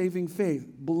 What is saving faith?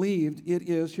 Believed, it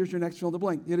is, here's your next fill in the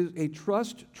blank, it is a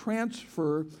trust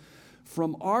transfer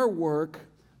from our work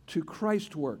to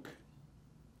Christ's work.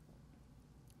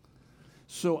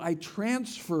 So I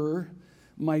transfer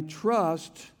my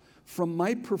trust from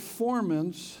my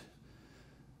performance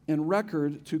and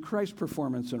record to Christ's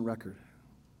performance and record.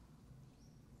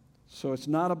 So it's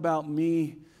not about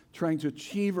me trying to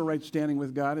achieve a right standing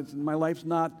with God. My life's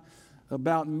not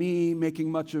about me making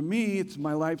much of me.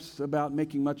 My life's about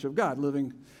making much of God,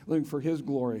 living for His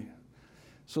glory.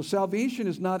 So salvation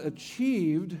is not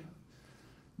achieved,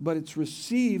 but it's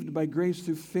received by grace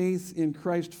through faith in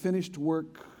Christ's finished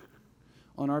work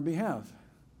on our behalf.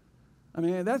 I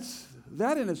mean,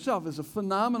 that in itself is a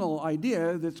phenomenal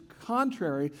idea that's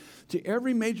contrary to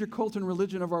every major cult and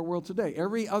religion of our world today.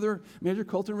 Every other major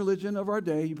cult and religion of our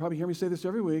day, you probably hear me say this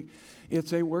every week,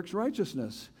 it's a works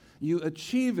righteousness. You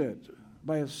achieve it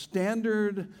by a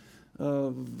standard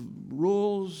of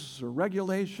rules or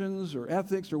regulations or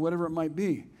ethics or whatever it might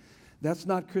be. That's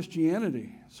not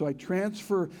Christianity. So I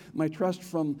transfer my trust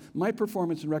from my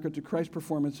performance and record to Christ's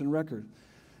performance and record.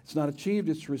 It's not achieved,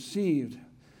 it's received.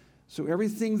 So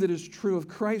everything that is true of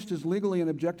Christ is legally and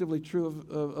objectively true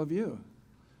of you.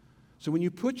 So when you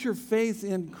put your faith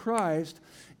in Christ,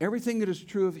 everything that is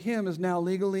true of Him is now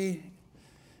legally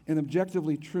and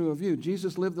objectively true of you.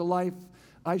 Jesus lived the life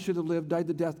I should have lived, died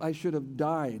the death I should have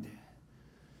died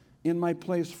in my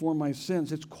place for my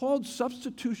sins. It's called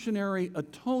substitutionary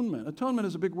atonement. Atonement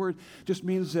is a big word, just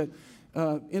means that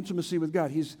intimacy with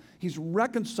God. He's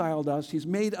reconciled us. He's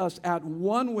made us at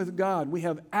one with God. We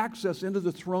have access into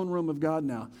the throne room of God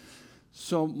now.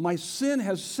 So my sin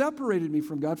has separated me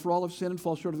from God, for all of sin and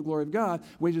fall short of the glory of God.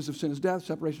 Wages of sin is death,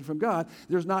 separation from God.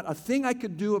 There's not a thing I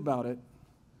could do about it.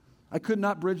 I could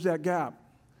not bridge that gap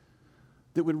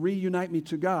that would reunite me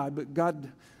to God.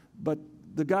 But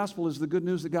the gospel is the good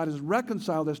news that God has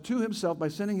reconciled us to Himself by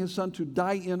sending His Son to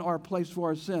die in our place for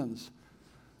our sins.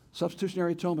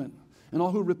 Substitutionary atonement. And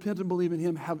all who repent and believe in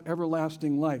Him have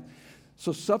everlasting life.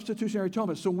 So substitutionary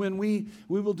atonement. So when we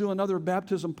will do another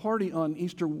baptism party on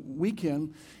Easter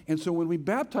weekend, and so when we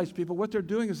baptize people, what they're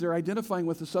doing is they're identifying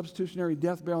with the substitutionary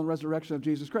death, burial, and resurrection of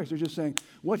Jesus Christ. They're just saying,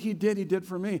 what he did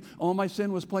for me. All my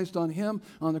sin was placed on him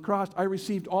on the cross. I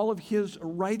received all of his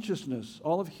righteousness,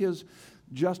 all of his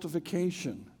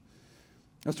justification.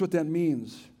 That's what that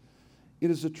means. It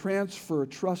is a transfer, a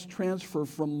trust transfer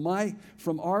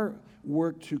from our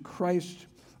work to Christ's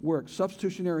work,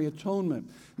 substitutionary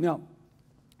atonement. Now,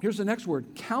 here's the next word,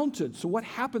 counted. So what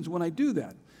happens when I do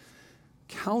that?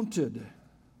 Counted.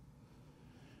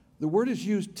 The word is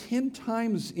used 10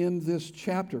 times in this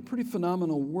chapter. Pretty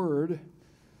phenomenal word.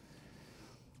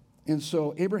 And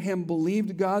so Abraham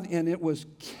believed God, and it was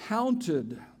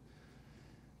counted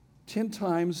 10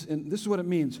 times. And this is what it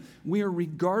means. We are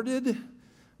regarded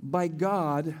by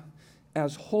God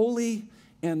as holy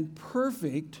and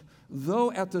perfect,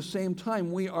 though at the same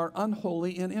time we are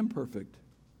unholy and imperfect.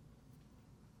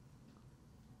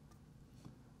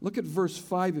 Look at verse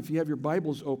 5 if you have your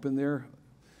Bibles open there,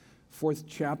 4th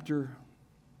chapter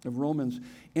of Romans.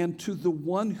 And to the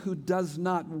one who does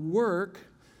not work,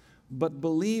 but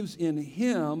believes in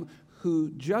him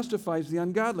who justifies the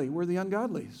ungodly. We're the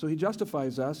ungodly, so he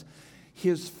justifies us.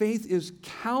 His faith is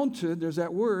counted, there's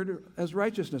that word, as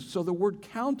righteousness. So the word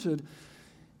counted,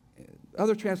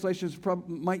 other translations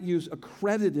might use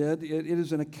accredited. It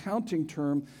is an accounting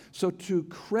term. So to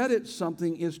credit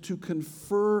something is to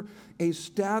confer a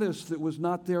status that was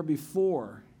not there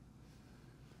before.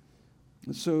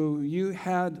 And so you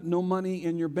had no money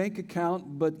in your bank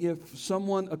account, but if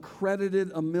someone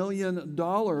accredited $1 million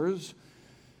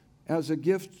as a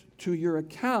gift to your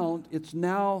account, it's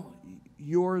now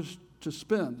yours to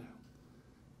spend.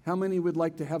 How many would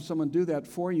like to have someone do that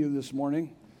for you this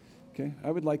morning? Okay, I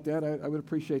would like that. I would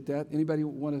appreciate that. Anybody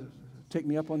want to take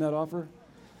me up on that offer?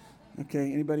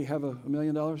 Okay, anybody have $1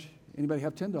 million? Anybody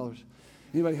have $10?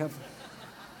 Anybody have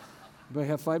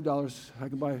 $5? I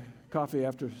can buy coffee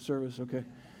after service, okay?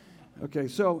 Okay,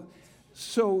 so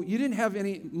you didn't have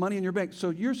any money in your bank,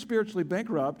 so you're spiritually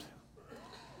bankrupt,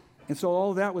 and so all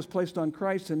of that was placed on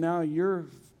Christ, and now you're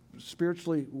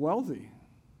spiritually wealthy.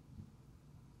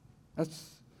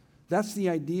 That's the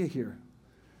idea here.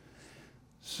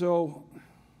 So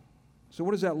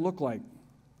what does that look like?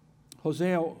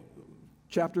 Hosea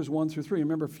chapters 1 through 3.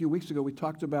 Remember a few weeks ago we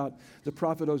talked about the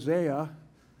prophet Hosea,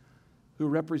 who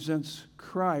represents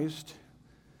Christ,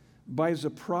 buys a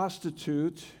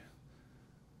prostitute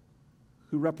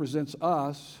who represents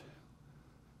us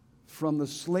from the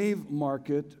slave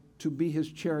market to be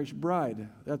his cherished bride.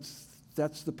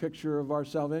 That's the picture of our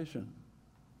salvation.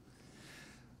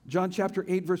 John chapter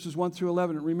 8, verses 1 through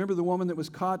 11. Remember the woman that was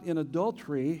caught in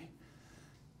adultery,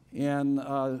 and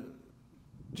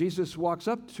Jesus walks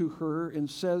up to her and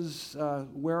says,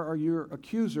 where are your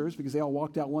accusers? Because they all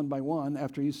walked out one by one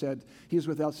after he said, he is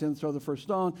without sin, throw the first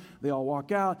stone. They all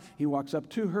walk out. He walks up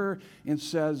to her and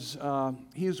says,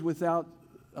 he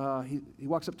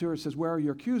walks up to her and says, where are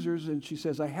your accusers? And she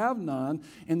says, I have none.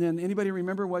 And then anybody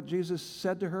remember what Jesus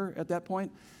said to her at that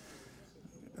point?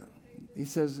 He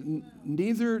says,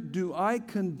 neither do I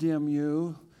condemn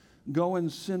you. Go and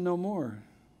sin no more.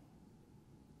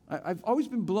 I've always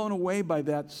been blown away by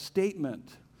that statement.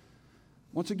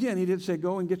 Once again, he did say,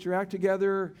 go and get your act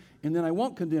together, and then I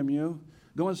won't condemn you.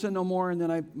 Go and sin no more, and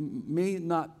then I may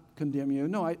not condemn you.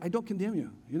 No, I don't condemn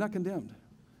you. You're not condemned.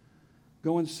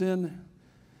 Go and sin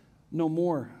no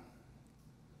more.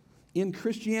 In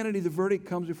Christianity, the verdict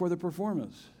comes before the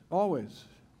performance. Always.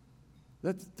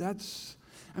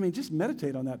 Just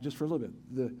meditate on that just for a little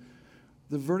bit.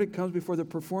 The verdict comes before the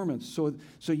performance.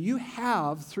 So you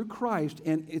have, through Christ,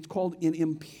 and it's called an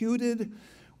imputed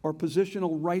or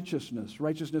positional righteousness.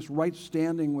 Righteousness, right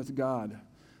standing with God.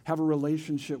 Have a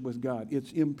relationship with God.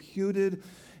 It's imputed,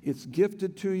 it's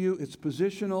gifted to you, it's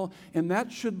positional, and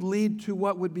that should lead to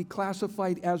what would be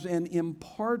classified as an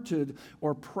imparted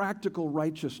or practical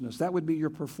righteousness. That would be your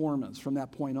performance from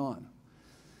that point on.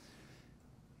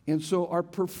 And so our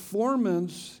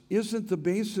performance isn't the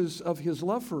basis of his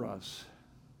love for us.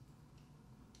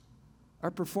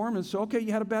 Our performance, okay,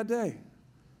 you had a bad day.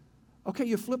 Okay,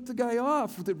 you flipped the guy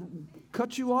off, that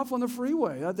cut you off on the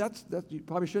freeway. You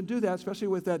probably shouldn't do that, especially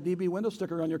with that DB window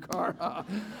sticker on your car.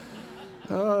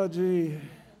 Oh, gee.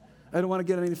 I don't want to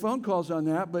get any phone calls on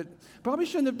that, but probably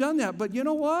shouldn't have done that. But you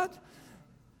know what?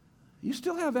 You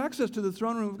still have access to the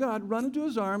throne room of God. Run into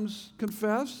his arms,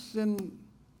 confess, and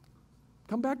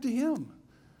come back to him.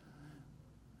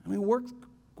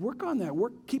 Work on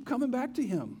that. Keep coming back to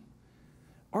him.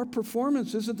 Our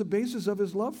performance isn't the basis of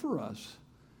his love for us.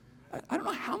 I don't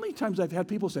know how many times I've had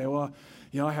people say, well,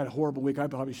 I had a horrible week. I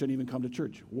probably shouldn't even come to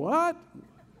church. What?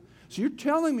 So you're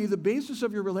telling me the basis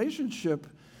of your relationship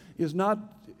is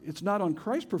it's not on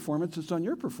Christ's performance, it's on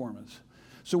your performance.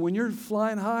 So when you're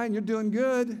flying high and you're doing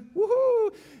good,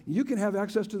 woohoo, you can have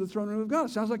access to the throne room of God.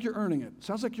 It sounds like you're earning it. It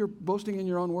sounds like you're boasting in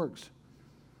your own works.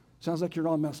 It sounds like you're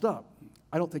all messed up.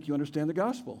 I don't think you understand the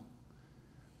gospel.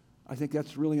 I think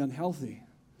that's really unhealthy.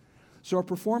 So our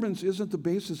performance isn't the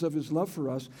basis of his love for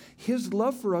us. His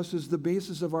love for us is the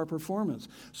basis of our performance.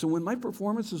 So when my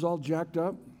performance is all jacked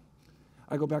up,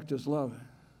 I go back to his love.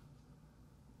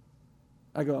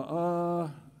 I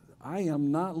go, I am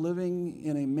not living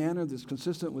in a manner that's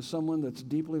consistent with someone that's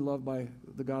deeply loved by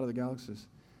the God of the galaxies.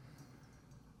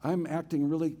 I'm acting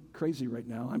really crazy right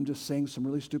now. I'm just saying some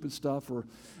really stupid stuff, or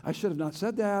I should have not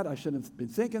said that. I shouldn't have been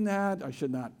thinking that. I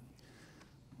should not.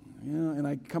 And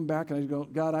I come back and I go,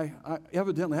 God, I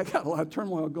evidently I got a lot of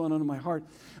turmoil going on in my heart.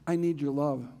 I need your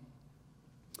love.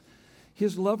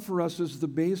 His love for us is the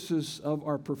basis of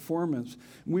our performance.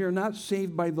 We are not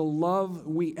saved by the love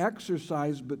we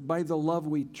exercise, but by the love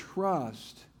we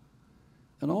trust.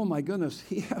 And oh my goodness,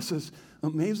 he has this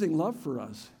amazing love for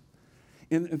us.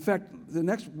 In fact, the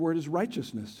next word is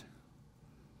righteousness.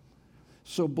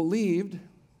 So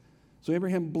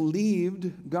Abraham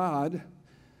believed God.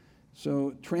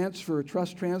 So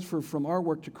trust transfer from our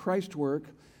work to Christ's work.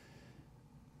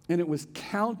 And it was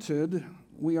counted.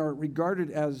 We are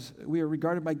regarded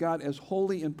by God as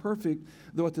holy and perfect,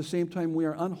 though at the same time we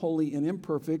are unholy and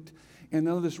imperfect. And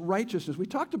none of this righteousness. We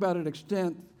talked about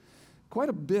it quite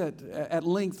a bit at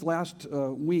length last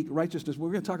week, righteousness. We're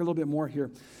going to talk a little bit more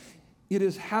here. It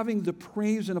is having the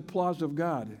praise and applause of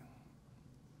God.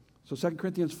 So 2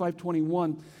 Corinthians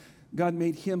 5:21, God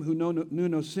made him who knew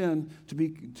no sin to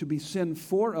be sin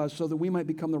for us so that we might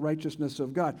become the righteousness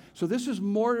of God. So this is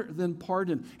more than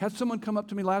pardon. Had someone come up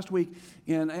to me last week,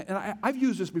 and I've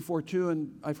used this before too,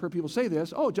 and I've heard people say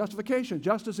this, justification,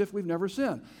 just as if we've never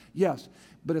sinned. Yes,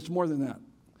 but it's more than that.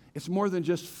 It's more than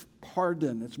just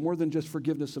pardon. It's more than just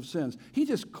forgiveness of sins. He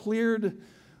just cleared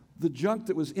the junk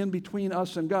that was in between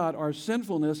us and God, our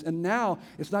sinfulness, and now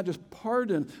it's not just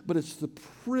pardon, but it's the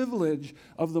privilege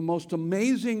of the most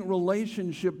amazing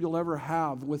relationship you'll ever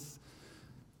have with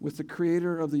the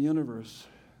creator of the universe.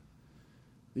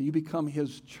 That you become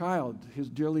his child,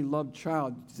 his dearly loved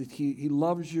child, that he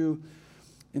loves you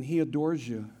and he adores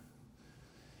you.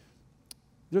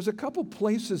 There's a couple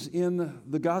places in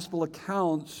the gospel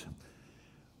accounts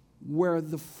where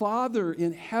the Father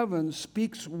in heaven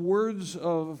speaks words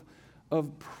of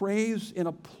praise and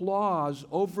applause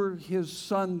over his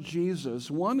son Jesus.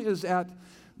 One is at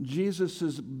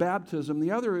Jesus' baptism.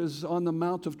 The other is on the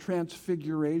Mount of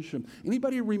Transfiguration.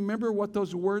 Anybody remember what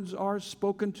those words are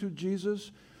spoken to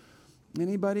Jesus?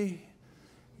 Anybody?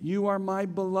 You are my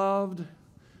beloved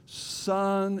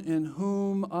Son in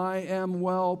whom I am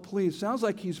well pleased. Sounds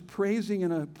like he's praising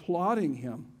and applauding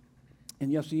him.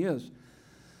 And yes, he is.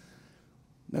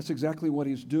 That's exactly what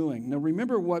he's doing. Now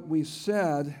remember what we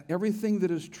said, everything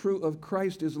that is true of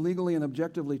Christ is legally and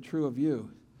objectively true of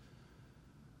you.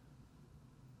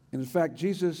 And in fact,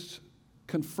 Jesus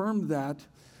confirmed that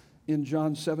in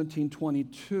John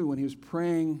 17:22 when he was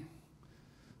praying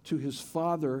to his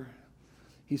Father.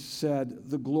 He said,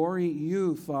 the glory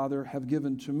you, Father, have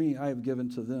given to me, I have given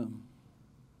to them.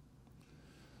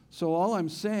 So all I'm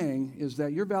saying is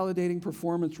that your validating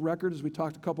performance record, as we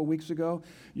talked a couple weeks ago,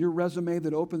 your resume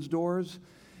that opens doors,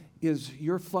 is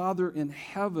your Father in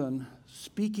heaven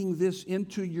speaking this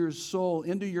into your soul,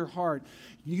 into your heart.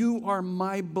 You are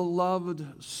my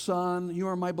beloved son, you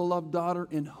are my beloved daughter,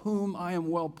 in whom I am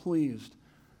well pleased.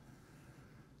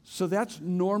 So that's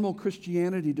normal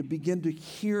Christianity, to begin to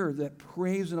hear that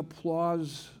praise and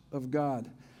applause of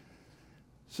God.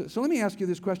 So let me ask you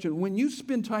this question. When you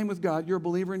spend time with God, you're a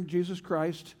believer in Jesus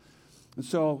Christ. And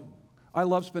so I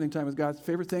love spending time with God. It's the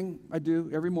favorite thing I do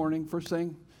every morning, first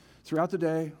thing, throughout the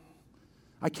day.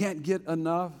 I can't get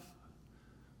enough.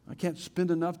 I can't spend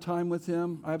enough time with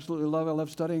him. I absolutely love it. I love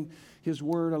studying his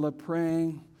word. I love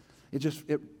praying.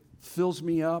 It fills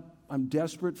me up. I'm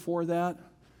desperate for that.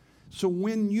 So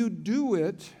when you do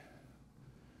it,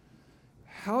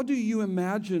 how do you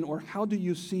imagine or how do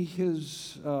you see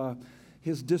his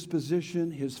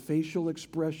disposition, his facial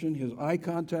expression, his eye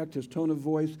contact, his tone of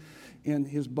voice, and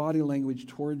his body language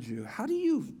towards you? How do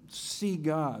you see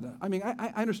God? I mean,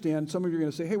 I understand some of you are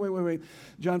going to say, hey, wait.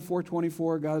 John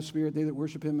 4:24, God is spirit. They that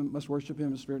worship him must worship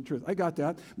him in spirit and truth. I got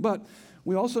that. But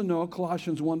we also know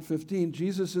Colossians 1:15,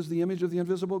 Jesus is the image of the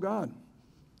invisible God.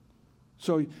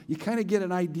 So you kind of get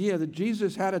an idea that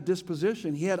Jesus had a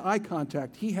disposition. He had eye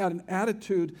contact. He had an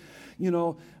attitude,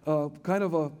 kind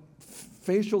of a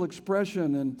facial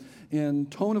expression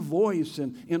and tone of voice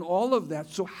and all of that.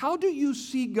 So how do you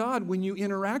see God when you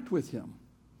interact with him?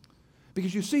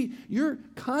 Because you see, your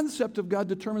concept of God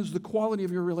determines the quality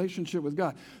of your relationship with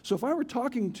God. So if I were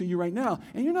talking to you right now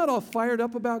and you're not all fired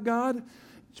up about God,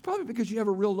 it's probably because you have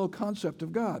a real low concept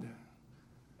of God.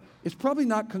 It's probably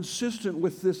not consistent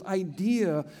with this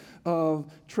idea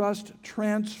of trust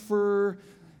transfer.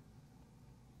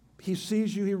 He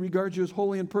sees you, he regards you as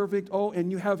holy and perfect. Oh,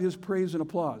 and you have his praise and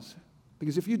applause.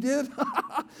 Because if you did,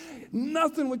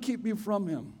 nothing would keep you from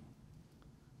him.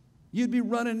 You'd be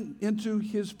running into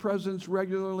his presence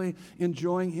regularly,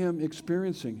 enjoying him,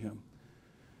 experiencing him.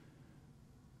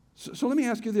 So let me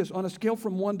ask you this. On a scale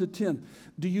from 1 to 10,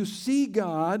 do you see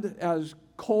God as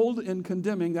cold and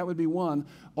condemning, that would be 1,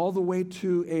 all the way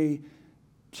to a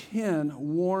 10,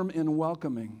 warm and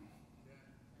welcoming?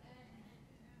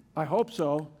 I hope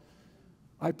so.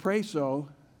 I pray so.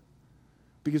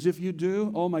 Because if you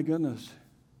do, oh my goodness.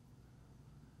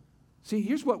 See,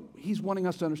 here's what he's wanting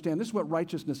us to understand. This is what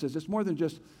righteousness is. It's more than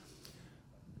just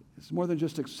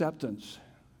acceptance.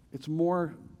 It's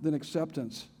more than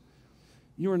acceptance.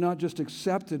 You are not just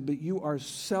accepted, but you are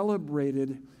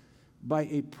celebrated by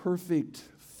a perfect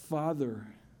Father.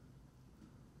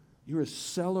 You are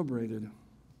celebrated.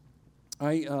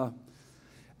 I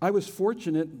was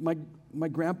fortunate. My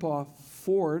grandpa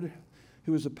Ford,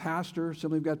 who was a pastor,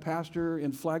 Assembly of God pastor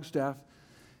in Flagstaff,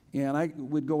 and I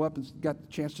would go up and got the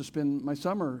chance to spend my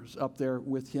summers up there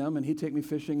with him, and he'd take me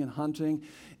fishing and hunting.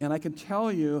 And I can tell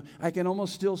you, I can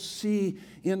almost still see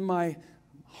in my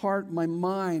heart, my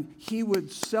mind, he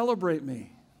would celebrate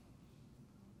me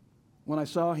when I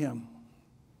saw him.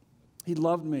 He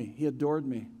loved me. He adored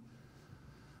me.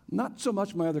 Not so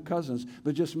much my other cousins,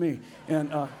 but just me.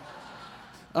 And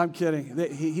I'm kidding.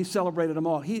 He celebrated them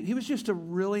all. He was just a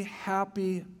really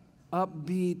happy,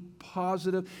 upbeat,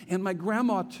 positive, and my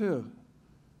grandma too.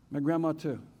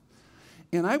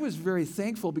 And I was very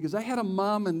thankful because I had a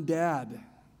mom and dad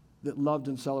that loved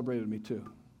and celebrated me too.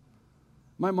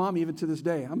 My mom, even to this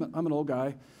day, I'm an old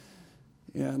guy,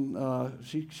 and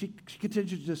she continues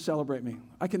to just celebrate me.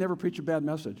 I can never preach a bad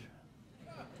message.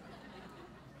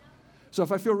 So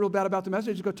if I feel real bad about the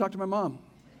message, just go talk to my mom.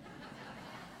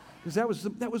 Because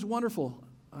that was wonderful.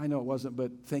 I know it wasn't,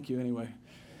 but thank you anyway.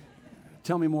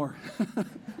 Tell me more.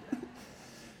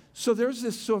 So there's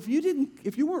this. So if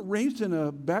you weren't raised in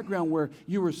a background where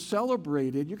you were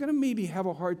celebrated, you're going to maybe have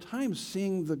a hard time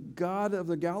seeing the God of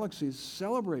the galaxies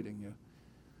celebrating you.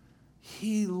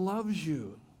 He loves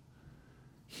you.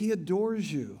 He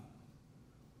adores you.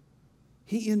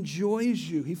 He enjoys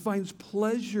you. He finds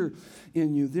pleasure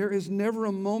in you. There is never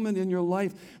a moment in your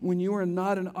life when you are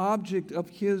not an object of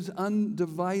his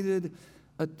undivided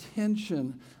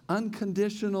attention,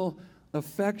 unconditional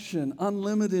affection,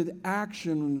 unlimited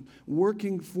action,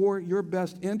 working for your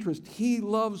best interest. He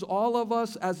loves all of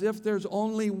us as if there's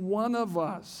only one of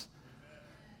us.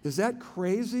 Is that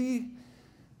crazy?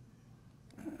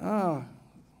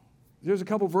 There's a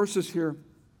couple verses here.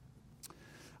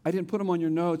 I didn't put them on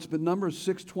your notes, but Numbers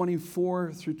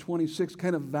 6:24 through 26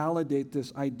 kind of validate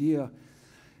this idea.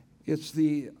 It's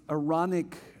the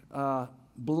Aaronic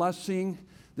blessing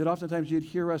that oftentimes you'd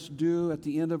hear us do at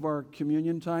the end of our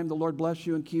communion time. The Lord bless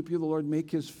you and keep you. The Lord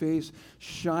make his face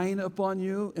shine upon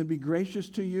you and be gracious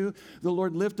to you. The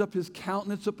Lord lift up his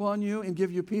countenance upon you and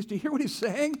give you peace. Do you hear what he's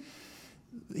saying?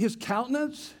 His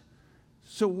countenance.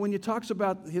 So when it talks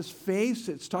about his face,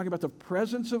 it's talking about the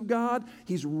presence of God.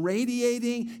 He's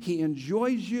radiating. He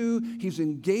enjoys you. He's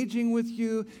engaging with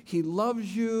you. He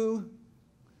loves you.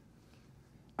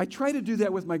 I try to do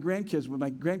that with my grandkids when my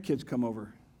grandkids come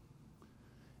over.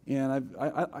 And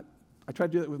I try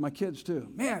to do that with my kids too.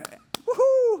 Man,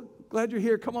 woohoo! Glad you're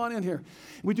here. Come on in here.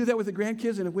 We do that with the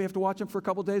grandkids, and if we have to watch them for a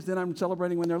couple days, then I'm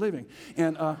celebrating when they're leaving.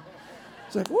 And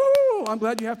it's like, woo! I'm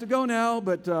glad you have to go now,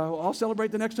 but I'll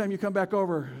celebrate the next time you come back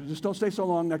over. Just don't stay so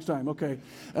long next time, okay?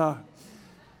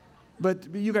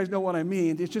 But you guys know what I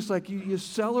mean. It's just like you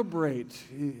celebrate.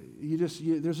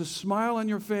 There's a smile on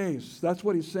your face. That's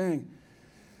what he's saying.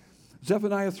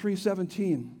 Zephaniah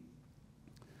 3:17.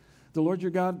 The Lord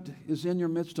your God is in your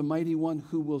midst, a mighty one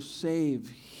who will save.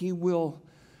 He will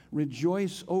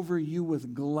rejoice over you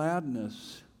with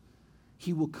gladness.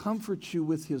 He will comfort you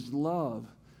with his love.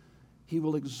 He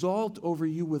will exalt over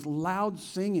you with loud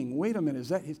singing. Wait a minute,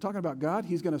 he's talking about God?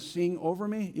 He's going to sing over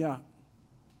me? Yeah.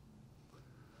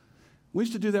 We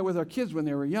used to do that with our kids when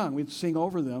they were young. We'd sing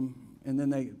over them, and then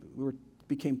they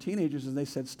became teenagers, and they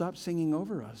said, "Stop singing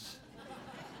over us.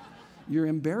 You're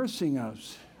embarrassing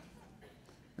us."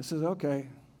 I said, "Okay."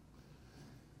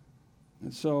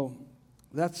 And so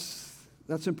that's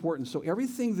That's important. So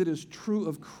everything that is true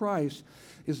of Christ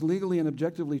is legally and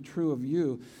objectively true of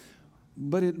you,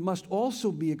 but it must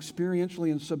also be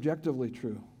experientially and subjectively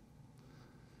true.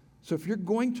 So if you're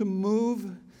going to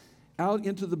move out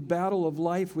into the battle of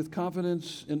life with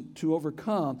confidence and to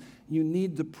overcome, you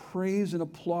need the praise and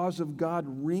applause of God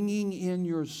ringing in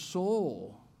your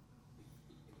soul.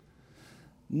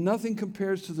 Nothing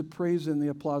compares to the praise and the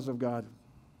applause of God.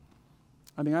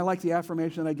 I mean, I like the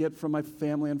affirmation I get from my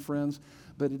family and friends,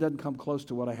 but it doesn't come close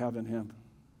to what I have in Him.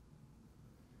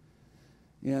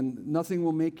 And nothing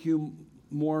will make you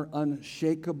more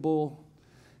unshakable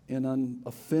and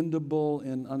unoffendable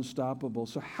and unstoppable.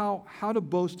 So how to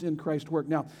boast in Christ's work.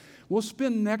 Now, we'll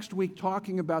spend next week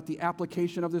talking about the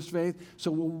application of this faith.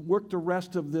 So we'll work the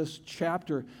rest of this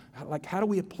chapter. Like, how do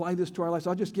we apply this to our lives?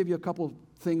 I'll just give you a couple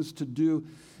things to do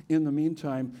in the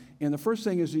meantime. And the first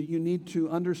thing is that you need to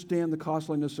understand the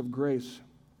costliness of grace.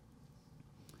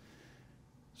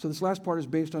 So this last part is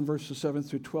based on verses 7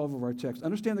 through 12 of our text.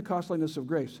 Understand the costliness of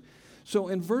grace. So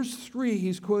in verse 3,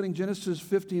 he's quoting Genesis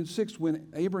 15:6 when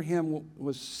Abraham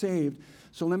was saved.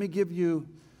 So let me give you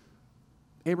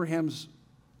Abraham's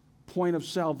point of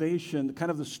salvation,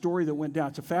 kind of the story that went down.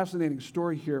 It's a fascinating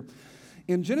story here.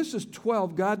 In Genesis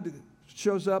 12, God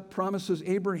shows up, promises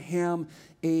Abraham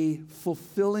a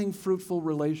fulfilling, fruitful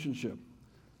relationship.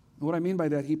 And what I mean by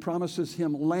that, he promises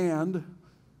him land,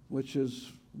 which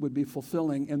would be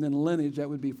fulfilling, and then lineage, that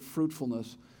would be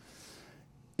fruitfulness.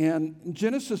 And in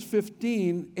Genesis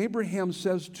 15, Abraham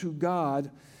says to God,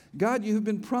 God, you've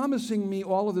been promising me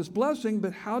all of this blessing,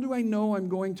 but how do I know I'm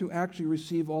going to actually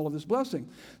receive all of this blessing?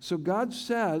 So God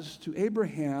says to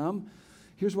Abraham,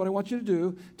 here's what I want you to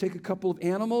do. Take a couple of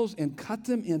animals and cut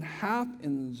them in half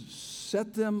and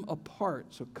set them apart.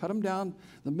 So cut them down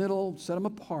the middle, set them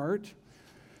apart.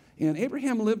 And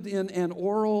Abraham lived in an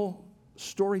oral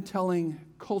storytelling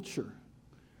culture.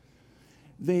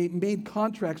 They made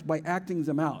contracts by acting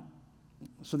them out.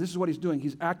 So this is what he's doing.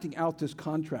 He's acting out this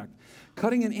contract.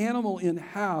 Cutting an animal in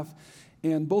half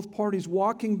and both parties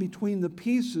walking between the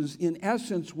pieces, in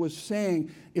essence, was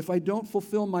saying, if I don't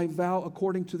fulfill my vow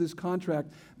according to this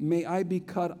contract, may I be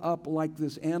cut up like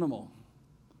this animal.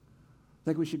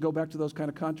 Think we should go back to those kind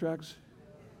of contracts?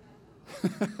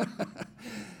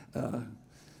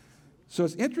 So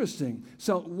it's interesting.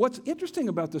 So what's interesting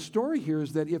about the story here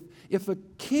is that if a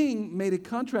king made a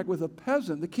contract with a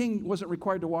peasant, the king wasn't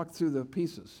required to walk through the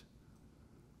pieces.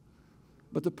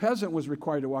 But the peasant was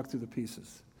required to walk through the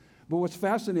pieces. But what's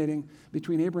fascinating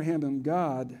between Abraham and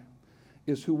God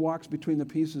is who walks between the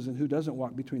pieces and who doesn't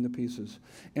walk between the pieces.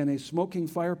 And a smoking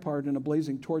fire pot and a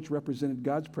blazing torch represented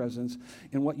God's presence.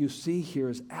 And what you see here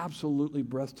is absolutely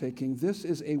breathtaking. This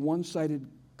is a one-sided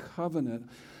covenant.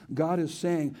 God is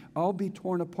saying, I'll be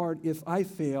torn apart if I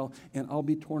fail, and I'll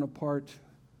be torn apart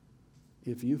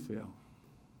if you fail.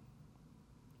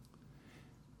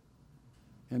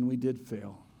 And we did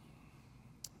fail.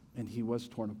 And he was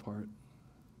torn apart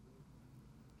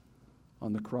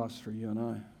on the cross for you and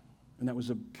I. And that was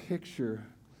a picture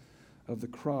of the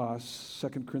cross,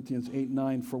 2 Corinthians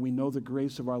 8:9, for we know the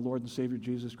grace of our Lord and Savior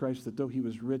Jesus Christ, that though he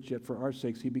was rich, yet for our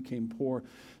sakes he became poor,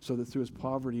 so that through his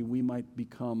poverty we might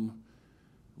become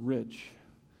rich.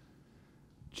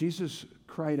 Jesus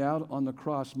cried out on the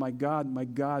cross, my God,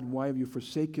 why have you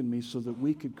forsaken me?" so that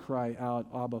we could cry out,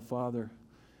 "Abba, Father."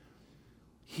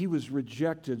 He was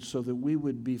rejected so that we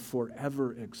would be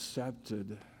forever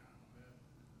accepted.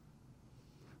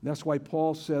 That's why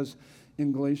Paul says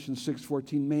in Galatians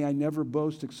 6:14, "May I never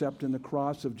boast except in the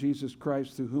cross of Jesus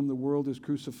Christ, through whom the world is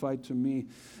crucified to me,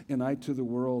 and I to the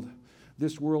world.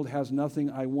 This world has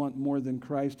nothing I want more than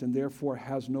Christ, and therefore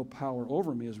has no power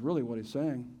over me," is really what he's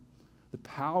saying. The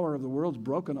power of the world's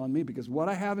broken on me because what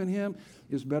I have in him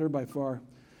is better by far.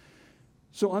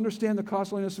 So understand the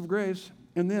costliness of grace,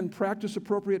 and then practice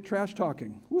appropriate trash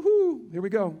talking. Woohoo! Here we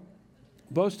go.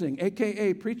 Boasting,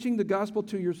 a.k.a. preaching the gospel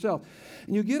to yourself.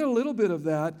 And you get a little bit of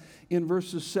that in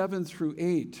verses 7 through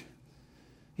 8.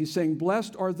 He's saying,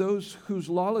 "Blessed are those whose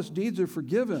lawless deeds are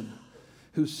forgiven,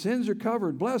 whose sins are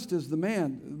covered. Blessed is the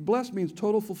man." Blessed means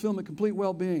total fulfillment, complete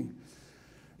well-being.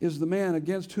 "Is the man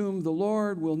against whom the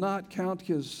Lord will not count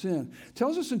his sin." It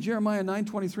tells us in Jeremiah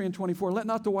 9:23 and 24, "Let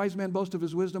not the wise man boast of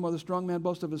his wisdom, or the strong man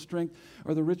boast of his strength,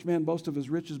 or the rich man boast of his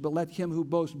riches, but let him who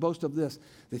boasts boast of this,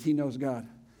 that he knows God."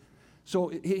 So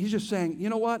he's just saying, you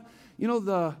know what? You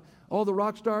know, all the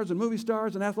rock stars and movie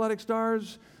stars and athletic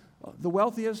stars, the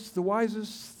wealthiest, the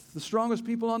wisest, the strongest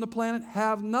people on the planet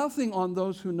have nothing on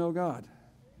those who know God.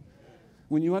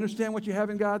 When you understand what you have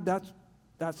in God,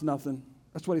 that's nothing.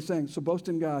 That's what he's saying. So boast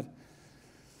in God.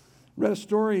 Read a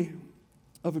story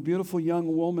of a beautiful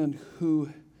young woman who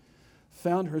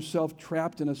found herself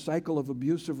trapped in a cycle of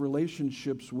abusive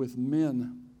relationships with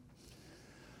men.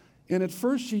 And at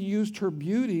first, she used her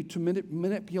beauty to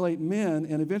manipulate men,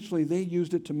 and eventually they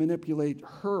used it to manipulate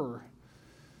her.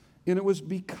 And it was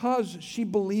because she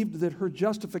believed that her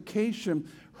justification,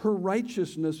 her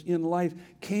righteousness in life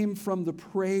came from the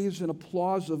praise and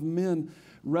applause of men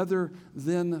rather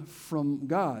than from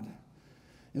God.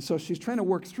 And so she's trying to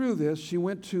work through this. She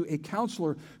went to a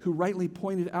counselor who rightly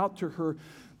pointed out to her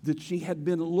that she had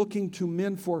been looking to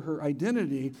men for her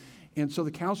identity. And so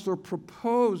the counselor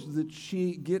proposed that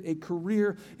she get a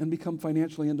career and become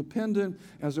financially independent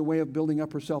as a way of building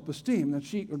up her self-esteem. And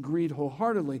she agreed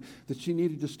wholeheartely that she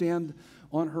needed to stand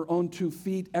on her own 2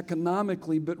 feet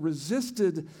economically, but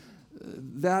resisted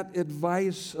that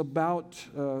advice about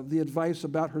the advice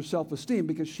about her self-esteem,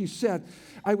 because she said,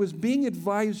 I was being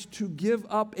advised to give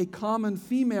up a common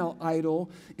female idol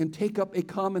and take up a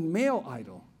common male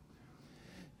idol.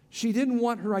 She didn't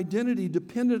want her identity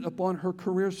dependent upon her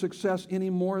career success any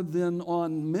more than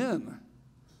on men.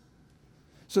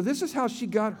 So this is how she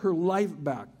got her life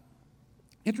back.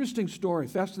 Interesting story,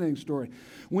 fascinating story.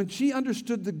 When she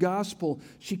understood the gospel,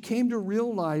 she came to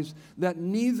realize that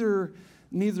neither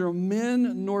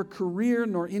men nor career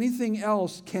nor anything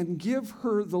else can give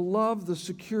her the love, the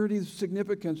security, the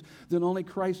significance that only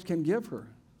Christ can give her.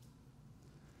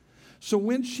 So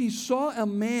when she saw a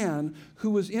man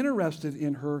who was interested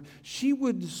in her, she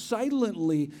would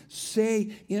silently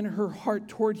say in her heart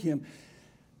toward him,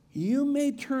 you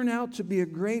may turn out to be a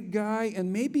great guy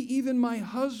and maybe even my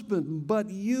husband, but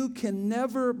you can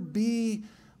never be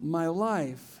my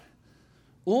life.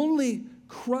 Only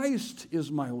Christ is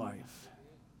my life.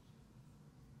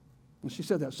 And she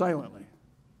said that silently.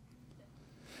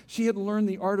 She had learned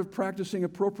the art of practicing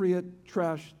appropriate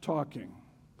trash talking,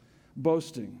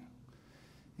 boasting.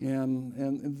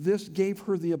 And this gave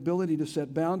her the ability to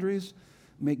set boundaries,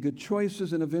 make good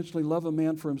choices, and eventually love a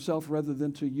man for himself rather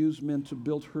than to use men to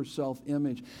build her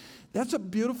self-image. That's a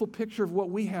beautiful picture of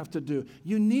what we have to do.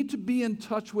 You need to be in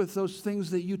touch with those things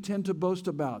that you tend to boast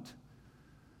about,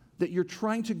 that you're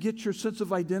trying to get your sense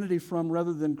of identity from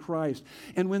rather than Christ.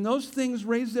 And when those things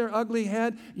raise their ugly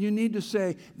head, you need to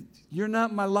say, you're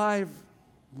not my life,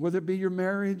 whether it be your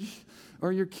marriage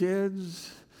or your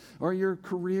kids or your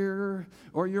career,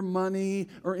 or your money,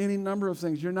 or any number of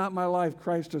things. You're not my life.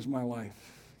 Christ is my life.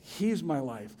 He's my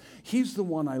life. He's the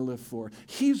one I live for.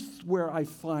 He's where I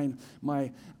find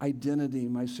my identity,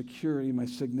 my security, my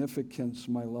significance,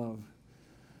 my love.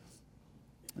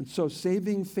 And so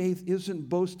saving faith isn't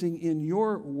boasting in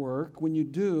your work. When you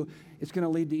do, it's going to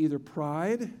lead to either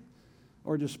pride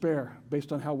or despair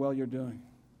based on how well you're doing.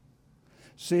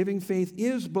 Saving faith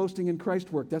is boasting in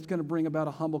Christ's work. That's going to bring about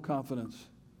a humble confidence.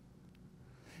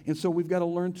 And so we've got to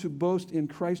learn to boast in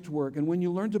Christ's work. And when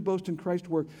you learn to boast in Christ's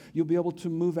work, you'll be able to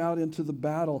move out into the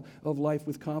battle of life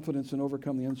with confidence and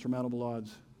overcome the insurmountable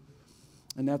odds.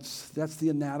 And that's the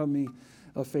anatomy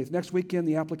of faith. Next weekend,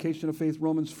 the application of faith,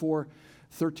 Romans 4,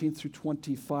 13 through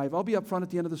 25. I'll be up front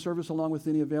at the end of the service along with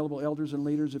any available elders and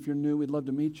leaders. If you're new, we'd love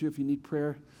to meet you. If you need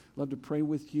prayer, we'd love to pray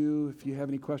with you. If you have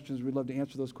any questions, we'd love to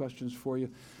answer those questions for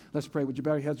you. Let's pray. Would you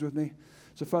bow your heads with me?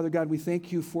 So, Father God, we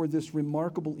thank you for this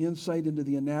remarkable insight into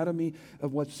the anatomy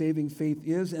of what saving faith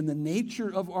is and the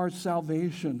nature of our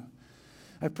salvation.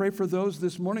 I pray for those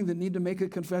this morning that need to make a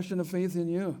confession of faith in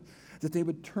you, that they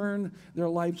would turn their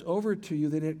lives over to you,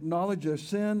 that acknowledge their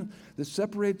sin that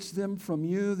separates them from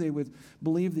you. They would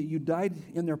believe that you died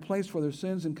in their place for their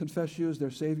sins and confess you as their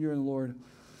Savior and Lord.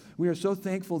 We are so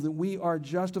thankful that we are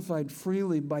justified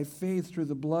freely by faith through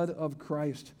the blood of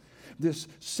Christ. This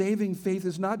saving faith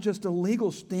is not just a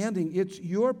legal standing, it's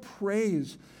your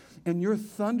praise and your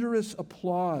thunderous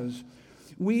applause.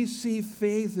 We see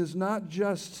faith as not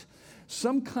just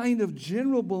some kind of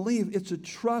general belief, it's a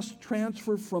trust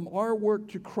transfer from our work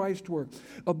to Christ's work,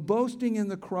 a boasting in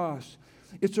the cross.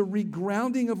 It's a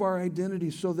regrounding of our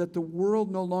identity so that the world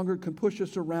no longer can push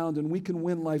us around and we can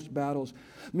win life's battles.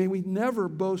 May we never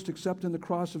boast except in the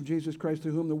cross of Jesus Christ, to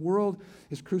whom the world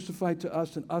is crucified to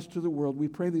us and us to the world. We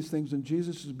pray these things in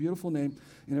Jesus' beautiful name.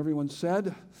 And everyone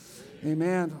said,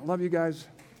 Amen. Love you guys.